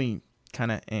only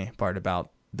kind of part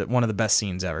about one of the best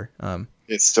scenes ever.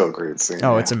 It's still a great scene.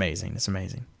 Oh, yeah. it's amazing. It's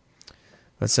amazing.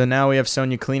 But so now we have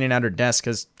Sonya cleaning out her desk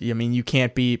because, I mean, you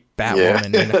can't be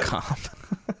Batwoman in a cop.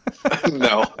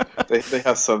 No, they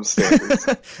have some standards.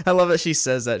 I love that she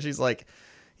says that. She's like,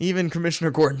 even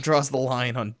Commissioner Gordon draws the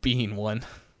line on being one.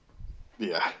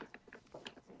 Yeah.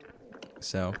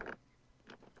 So.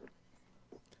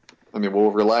 I mean,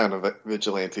 we'll rely on a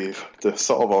vigilante to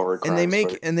solve all our crimes.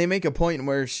 And they make a point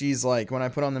where she's like, when I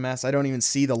put on the mask, I don't even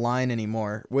see the line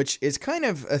anymore, which is kind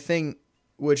of a thing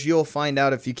which you'll find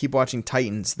out if you keep watching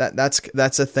Titans.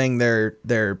 That's a thing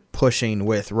they're pushing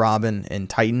with Robin and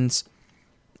Titans,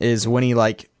 is when he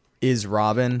like is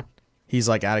Robin, he's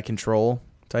like out of control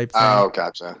type thing. Oh,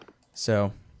 gotcha.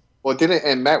 So, well,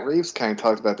 and Matt Reeves kind of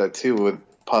talked about that too, with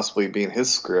possibly being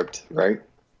his script, right?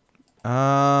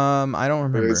 I don't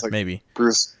remember. Like Maybe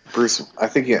Bruce. I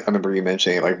think I remember you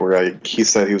mentioning it, like where he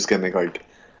said he was going to make like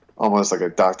almost like a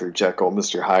Dr. Jekyll,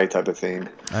 Mr. Hyde type of thing.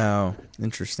 Oh,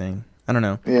 interesting. I don't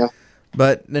know. Yeah.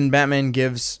 But then Batman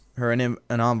gives her an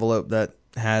envelope that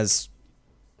has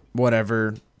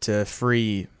whatever to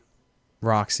free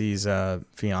Roxy's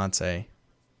fiance.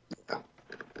 Yeah.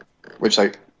 Which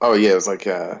it was like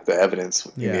the evidence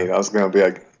you need. I was going to be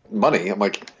like, money. I'm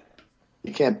like,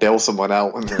 you can't bail someone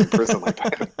out when they're in prison like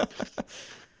that.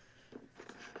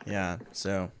 Yeah,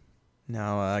 so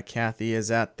now Kathy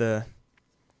is at the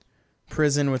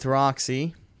prison with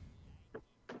Roxy.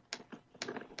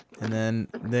 And then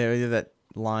they that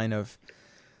line of,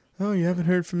 oh, you haven't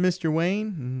heard from Mr.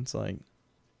 Wayne? And it's like,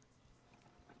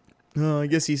 oh, I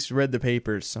guess he's read the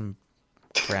papers, some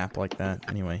crap like that.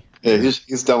 Anyway. Yeah,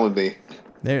 he's done with me.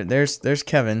 There's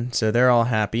Kevin, so they're all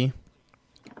happy.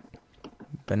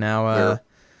 But now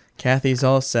Kathy's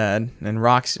all sad, and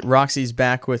Roxy's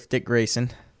back with Dick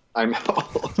Grayson. I know.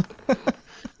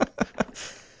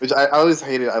 Which I always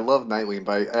hated. I love Nightwing,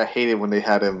 but I hated when they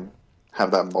had him have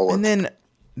that mullet. And then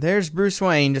there's Bruce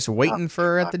Wayne just waiting for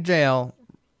her at the jail.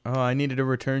 Oh, I needed to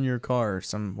return your car, or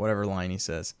some whatever line he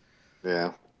says.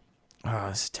 Yeah. Oh,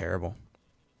 this is terrible.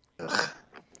 Ugh.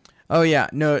 Oh, yeah.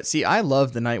 No, see, I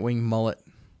love the Nightwing mullet.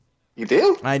 You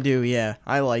do? I do, yeah.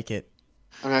 I like it.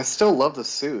 I mean, I still love the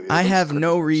suit. I have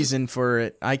no reason for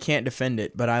it. I can't defend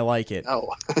it, but I like it.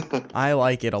 Oh. I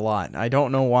like it a lot. I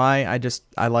don't know why.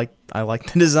 I like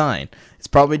the design. It's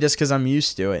probably just because I'm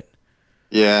used to it.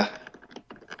 Yeah.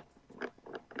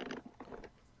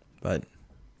 But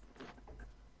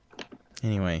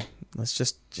anyway, let's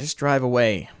just drive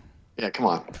away. Yeah, come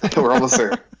on. We're almost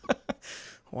there.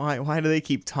 Why do they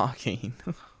keep talking?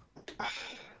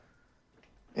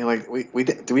 And like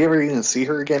do we ever even see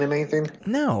her again in anything?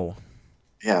 No.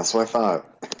 Yeah, that's what I thought.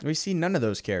 We see none of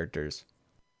those characters.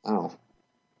 Oh.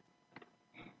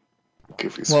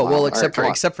 Goofy smile. Well,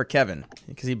 except for Kevin,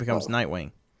 because he becomes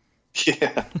Nightwing.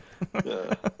 Yeah.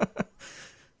 Yeah. But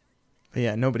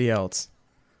yeah, nobody else.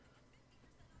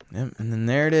 Yep, and then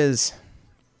there it is.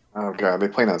 Oh god, are they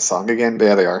playing that song again?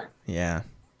 Yeah, they are. Yeah.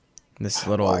 This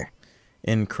little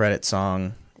end credit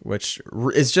song, which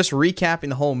is just recapping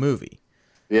the whole movie.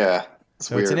 Yeah.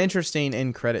 So weird. It's an interesting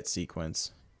end credit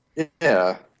sequence.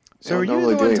 Yeah. So are you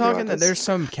the one talking that there's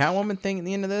some Catwoman thing at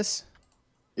the end of this?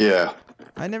 Yeah.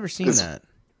 I've never seen that.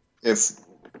 It's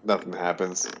nothing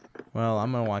happens. Well,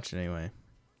 I'm gonna watch it anyway.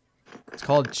 It's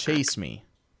called Chase Me.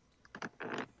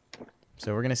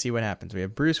 So we're gonna see what happens. We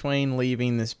have Bruce Wayne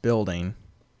leaving this building,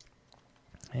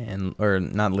 or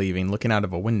not leaving, looking out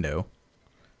of a window.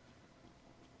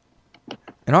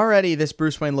 And already this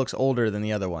Bruce Wayne looks older than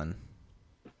the other one.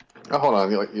 Oh, hold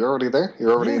on. You're already there?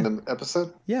 You're already in the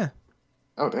episode? Yeah.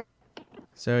 Oh, damn.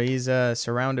 So he's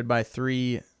surrounded by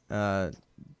 3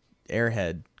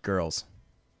 airhead girls.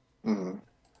 Mm-hmm.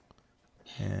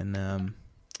 And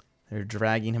they're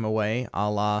dragging him away,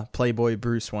 a la Playboy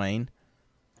Bruce Wayne.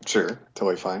 Sure.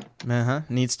 Totally fine.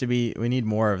 We need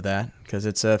more of that, because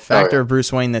it's a factor of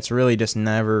Bruce Wayne that's really just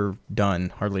never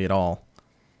done, hardly at all.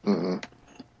 Mm-hmm.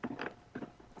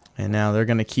 And now they're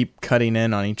going to keep cutting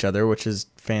in on each other, which is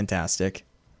fantastic.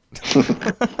 And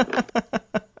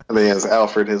then he has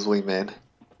Alfred, his wingman.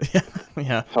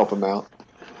 Yeah. Help him out.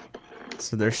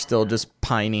 So they're still just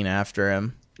pining after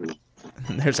him.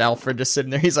 And there's Alfred just sitting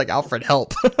there. He's like, Alfred,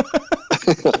 help.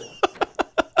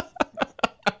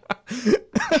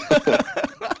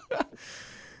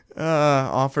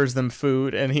 Offers them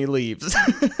food, and he leaves.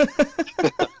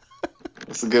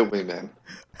 It's a good wingman.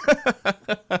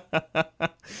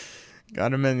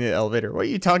 Got him in the elevator. What are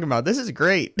you talking about? This is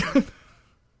great.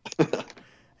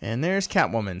 And there's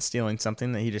Catwoman stealing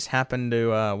something that he just happened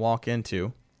to walk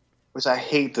into. Which I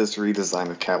hate this redesign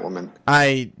of Catwoman.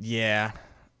 Yeah,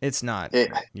 it's not.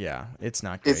 It's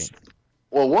not great.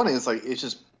 Well, one is like it's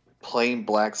just plain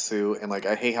black suit, and like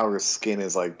I hate how her skin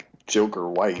is like Joker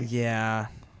white. Yeah,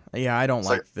 I don't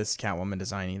like this Catwoman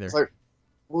design either. It's like,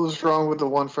 what was wrong with the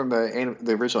one from the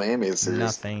original animated series?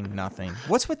 Nothing.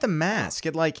 What's with the mask?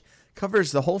 It like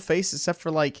covers the whole face except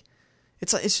for like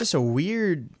it's just a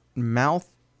weird mouth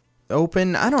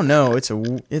open. I don't know.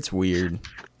 It's weird.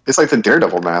 It's like the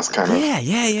Daredevil mask, kind of. Yeah.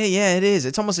 It is.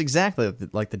 It's almost exactly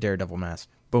like the Daredevil mask.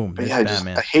 Boom. But yeah,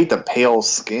 I hate the pale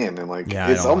skin, and like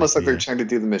it's almost like they're trying to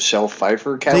do the Michelle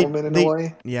Pfeiffer Catwoman in a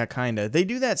way. Yeah, kind of. They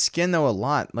do that skin though a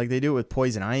lot. Like they do it with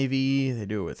Poison Ivy. They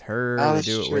do it with her. They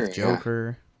do it with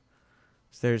Joker. Yeah.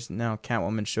 So there's now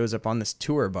Catwoman shows up on this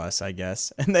tour bus, I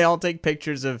guess, and they all take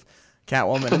pictures of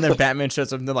Catwoman, and then Batman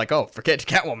shows up, and they're like, "Oh, forget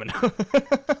Catwoman."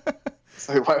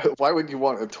 So why would you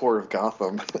want a tour of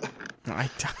Gotham?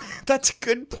 That's a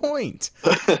good point.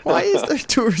 Why is there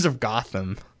tours of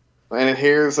Gotham? And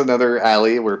here's another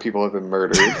alley where people have been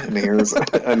murdered. And here's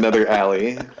another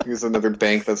alley. Here's another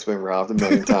bank that's been robbed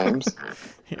 1,000,000 times.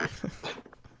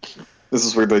 This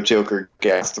is where the Joker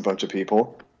gassed a bunch of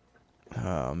people.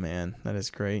 Oh, man. That is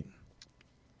great.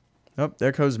 Oh,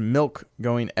 there goes milk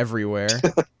going everywhere.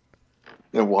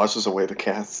 It washes away the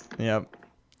cats. Yep.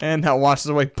 And that washes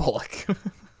away Bullock.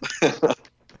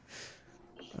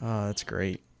 Oh, that's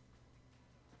great.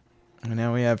 And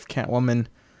now we have Catwoman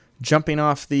jumping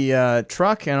off the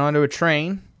truck and onto a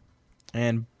train.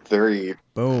 And very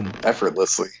boom.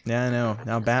 Effortlessly. Yeah, I know.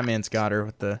 Now Batman's got her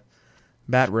with the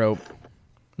bat rope.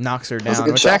 Knocks her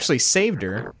down, which actually saved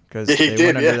her because they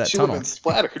went under that tunnel.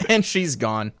 Splattered. And she's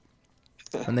gone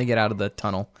when they get out of the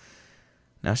tunnel.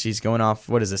 Now she's going off.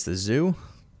 What is this, the zoo?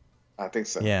 I think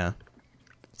so. Yeah.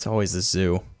 It's always the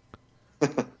zoo.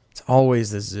 It's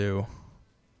always the zoo.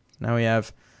 Now we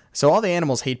have... So all the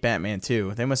animals hate Batman,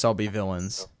 too. They must all be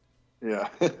villains. Yeah.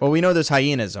 Well, we know those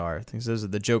hyenas are. I think those are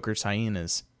the Joker's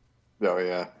hyenas. Oh,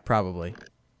 yeah. Probably.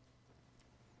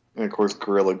 And, of course,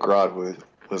 Gorilla Grodd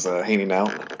was hanging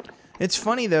out. It's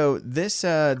funny, though. This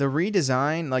the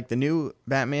redesign, like the new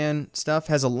Batman stuff,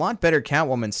 has a lot better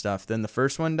Catwoman stuff than the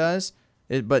first one does.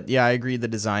 But, yeah, I agree the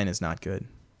design is not good.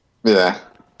 Yeah.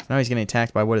 Now he's getting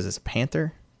attacked by, what is this, a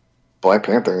panther? Black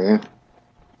Panther, yeah.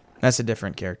 That's a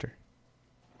different character.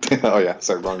 Oh, yeah.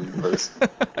 Sorry, wrong verse.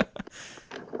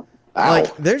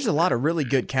 Like, there's a lot of really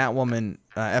good Catwoman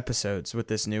episodes with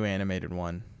this new animated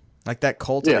one. Like that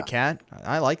Cult of the Cat.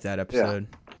 I like that episode.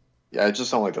 Yeah, I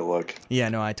just don't like the look. Yeah,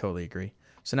 no, I totally agree.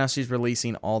 So now she's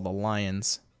releasing all the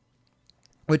lions.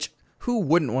 Which, who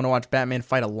wouldn't want to watch Batman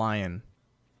fight a lion?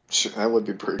 That would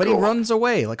be pretty cool. But he runs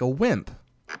away like a wimp.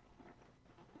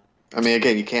 I mean,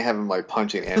 again, you can't have him like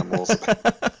punching animals.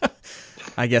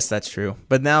 I guess that's true.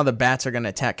 But now the bats are going to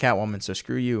attack Catwoman, so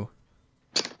screw you.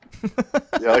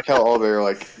 Yeah, I like how all their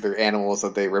animals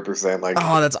that they represent. Like,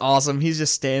 oh, that's awesome. He's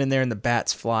just standing there and the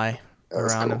bats fly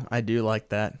around him. I do like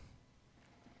that.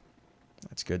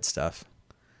 That's good stuff.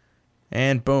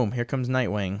 And boom, here comes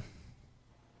Nightwing.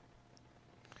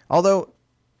 Although,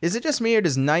 is it just me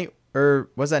or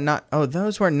was that not? Oh,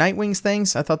 those were Nightwing's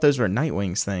things? I thought those were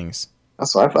Nightwing's things.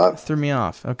 That's what I thought. It threw me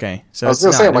off. Okay, so I was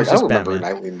gonna say, I don't remember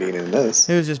Nightwing being in this.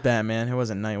 It was just Batman. It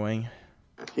wasn't Nightwing.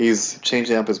 He's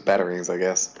changing up his batarangs, I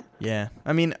guess. Yeah,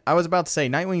 I mean, I was about to say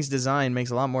Nightwing's design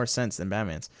makes a lot more sense than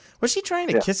Batman's. Was she trying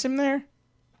to kiss him there?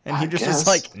 And he just was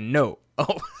like, no.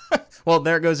 Oh, well,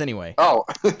 there it goes anyway. Oh,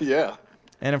 yeah.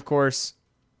 And of course,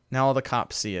 now all the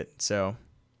cops see it. So,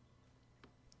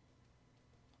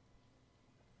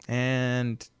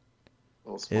 and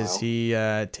is he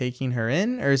taking her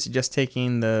in, or is he just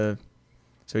taking the?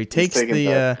 So he takes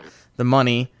the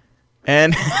money,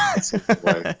 and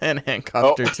and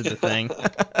handcuffed her to the thing.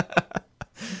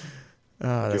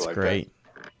 Oh, that's great.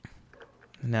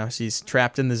 Now she's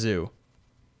trapped in the zoo.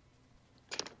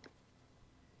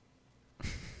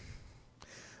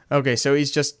 Okay, so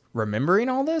he's just remembering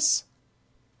all this?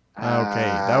 Okay,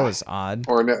 that was odd.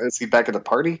 Or is he back at the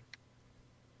party?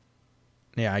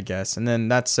 Yeah, I guess. And then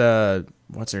that's,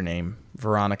 what's her name?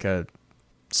 Veronica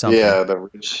something. Yeah, the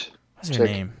rich What's her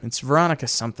name? It's Veronica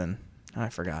something. I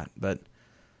forgot, but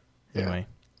anyway.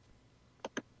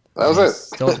 That was it.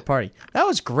 Still at the party. That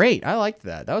was great. I liked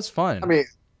that. That was fun. I mean,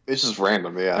 it's just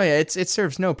random, yeah. Oh, yeah, it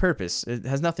serves no purpose. It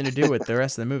has nothing to do with the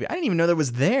rest of the movie. I didn't even know that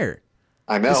was there.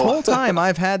 I know. This whole time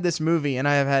I've had this movie and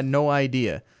I have had no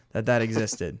idea that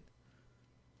existed.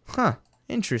 Huh.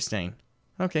 Interesting.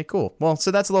 Okay, cool. Well,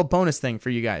 so that's a little bonus thing for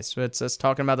you guys. So it's us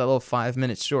talking about that little 5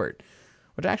 minute short.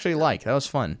 What which I actually like. That was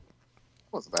fun.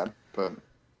 Wasn't bad, but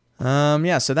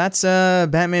yeah, so that's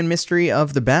Batman Mystery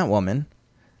of the Batwoman.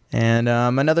 And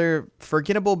another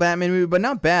forgettable Batman movie, but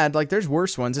not bad. Like, there's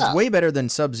worse ones. It's way better than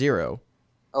Sub-Zero.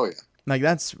 Oh yeah. Like,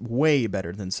 that's way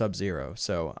better than Sub-Zero.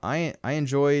 So I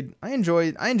enjoyed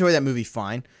that movie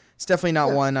fine. It's definitely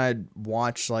not one I'd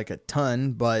watch like a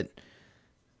ton, but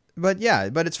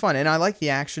it's fun. And I like the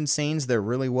action scenes. They're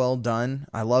really well done.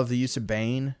 I love the use of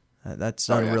Bane. That's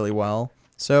done really well.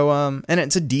 So and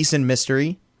it's a decent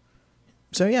mystery.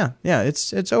 So yeah,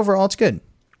 it's overall it's good.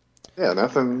 Yeah,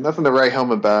 nothing to write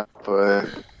home about, but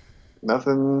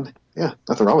nothing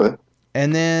wrong with it.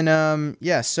 And then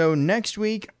so next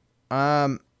week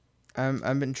I've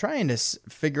been trying to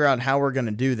figure out how we're going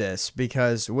to do this,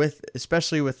 because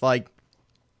especially with like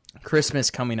Christmas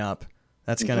coming up,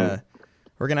 that's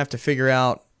we're going to have to figure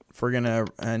out if we're going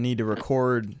to need to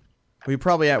record.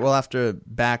 We'll have to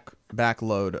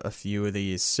backload a few of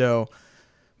these. So,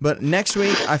 but next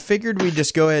week I figured we'd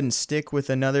just go ahead and stick with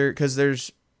another, because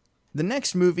there's the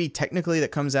next movie technically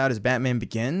that comes out is Batman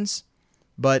Begins,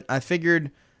 but I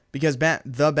figured because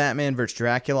The Batman vs.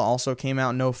 Dracula also came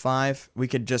out in 2005, we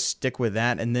could just stick with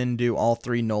that and then do all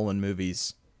 3 Nolan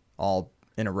movies all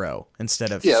in a row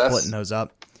instead of splitting those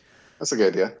up. That's a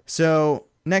good idea. So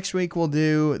next week we'll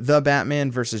do The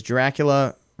Batman vs.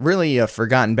 Dracula, really a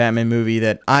forgotten Batman movie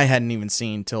that I hadn't even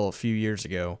seen till a few years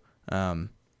ago. That'll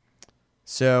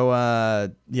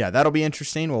be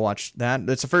interesting. We'll watch that.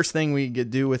 That's the first thing we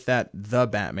could do with that The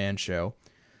Batman show.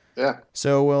 Yeah.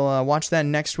 So we'll watch that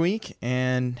next week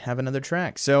and have another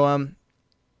track. So,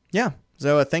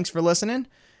 So thanks for listening.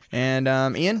 And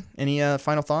Ian, any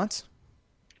final thoughts?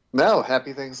 No.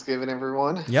 Happy Thanksgiving,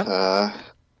 everyone. Yep.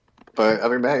 But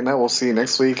other than that, no, we'll see you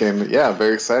next week. And yeah, I'm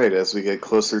very excited as we get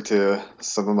closer to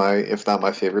some of my, if not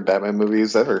my favorite Batman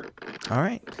movies ever. All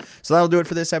right. So that'll do it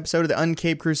for this episode of the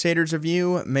Uncaped Crusaders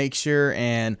Review. Make sure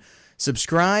and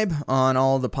subscribe on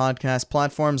all the podcast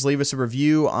platforms. Leave us a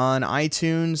review on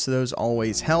iTunes. Those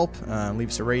always help. Leave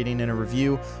us a rating and a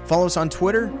review. Follow us on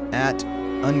Twitter at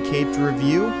Uncaped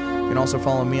Review. You can also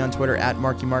follow me on Twitter at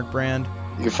MarkyMarkBrand.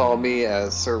 You can follow me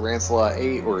as Sir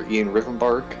Rancelot8 or Ian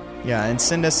Rivenbark. Yeah, and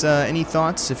send us any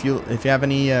thoughts if you have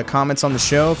any comments on the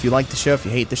show. If you like the show, if you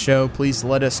hate the show, please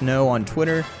let us know on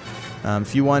Twitter.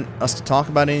 If you want us to talk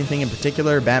about anything in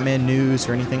particular, Batman news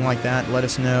or anything like that, let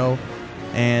us know.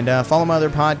 And follow my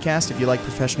other podcast if you like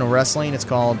professional wrestling. It's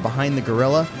called Behind the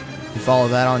Gorilla. You follow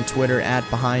that on Twitter at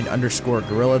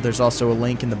 @behind_gorilla. There's also a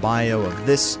link in the bio of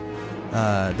this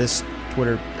podcast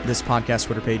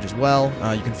Twitter page as well.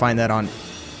 You can find that on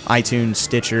iTunes,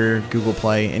 Stitcher, Google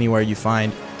Play, anywhere you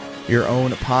find your own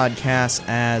podcast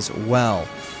as well.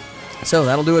 So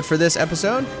that'll do it for this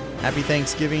episode. Happy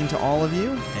Thanksgiving to all of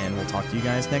you, and we'll talk to you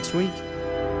guys next week.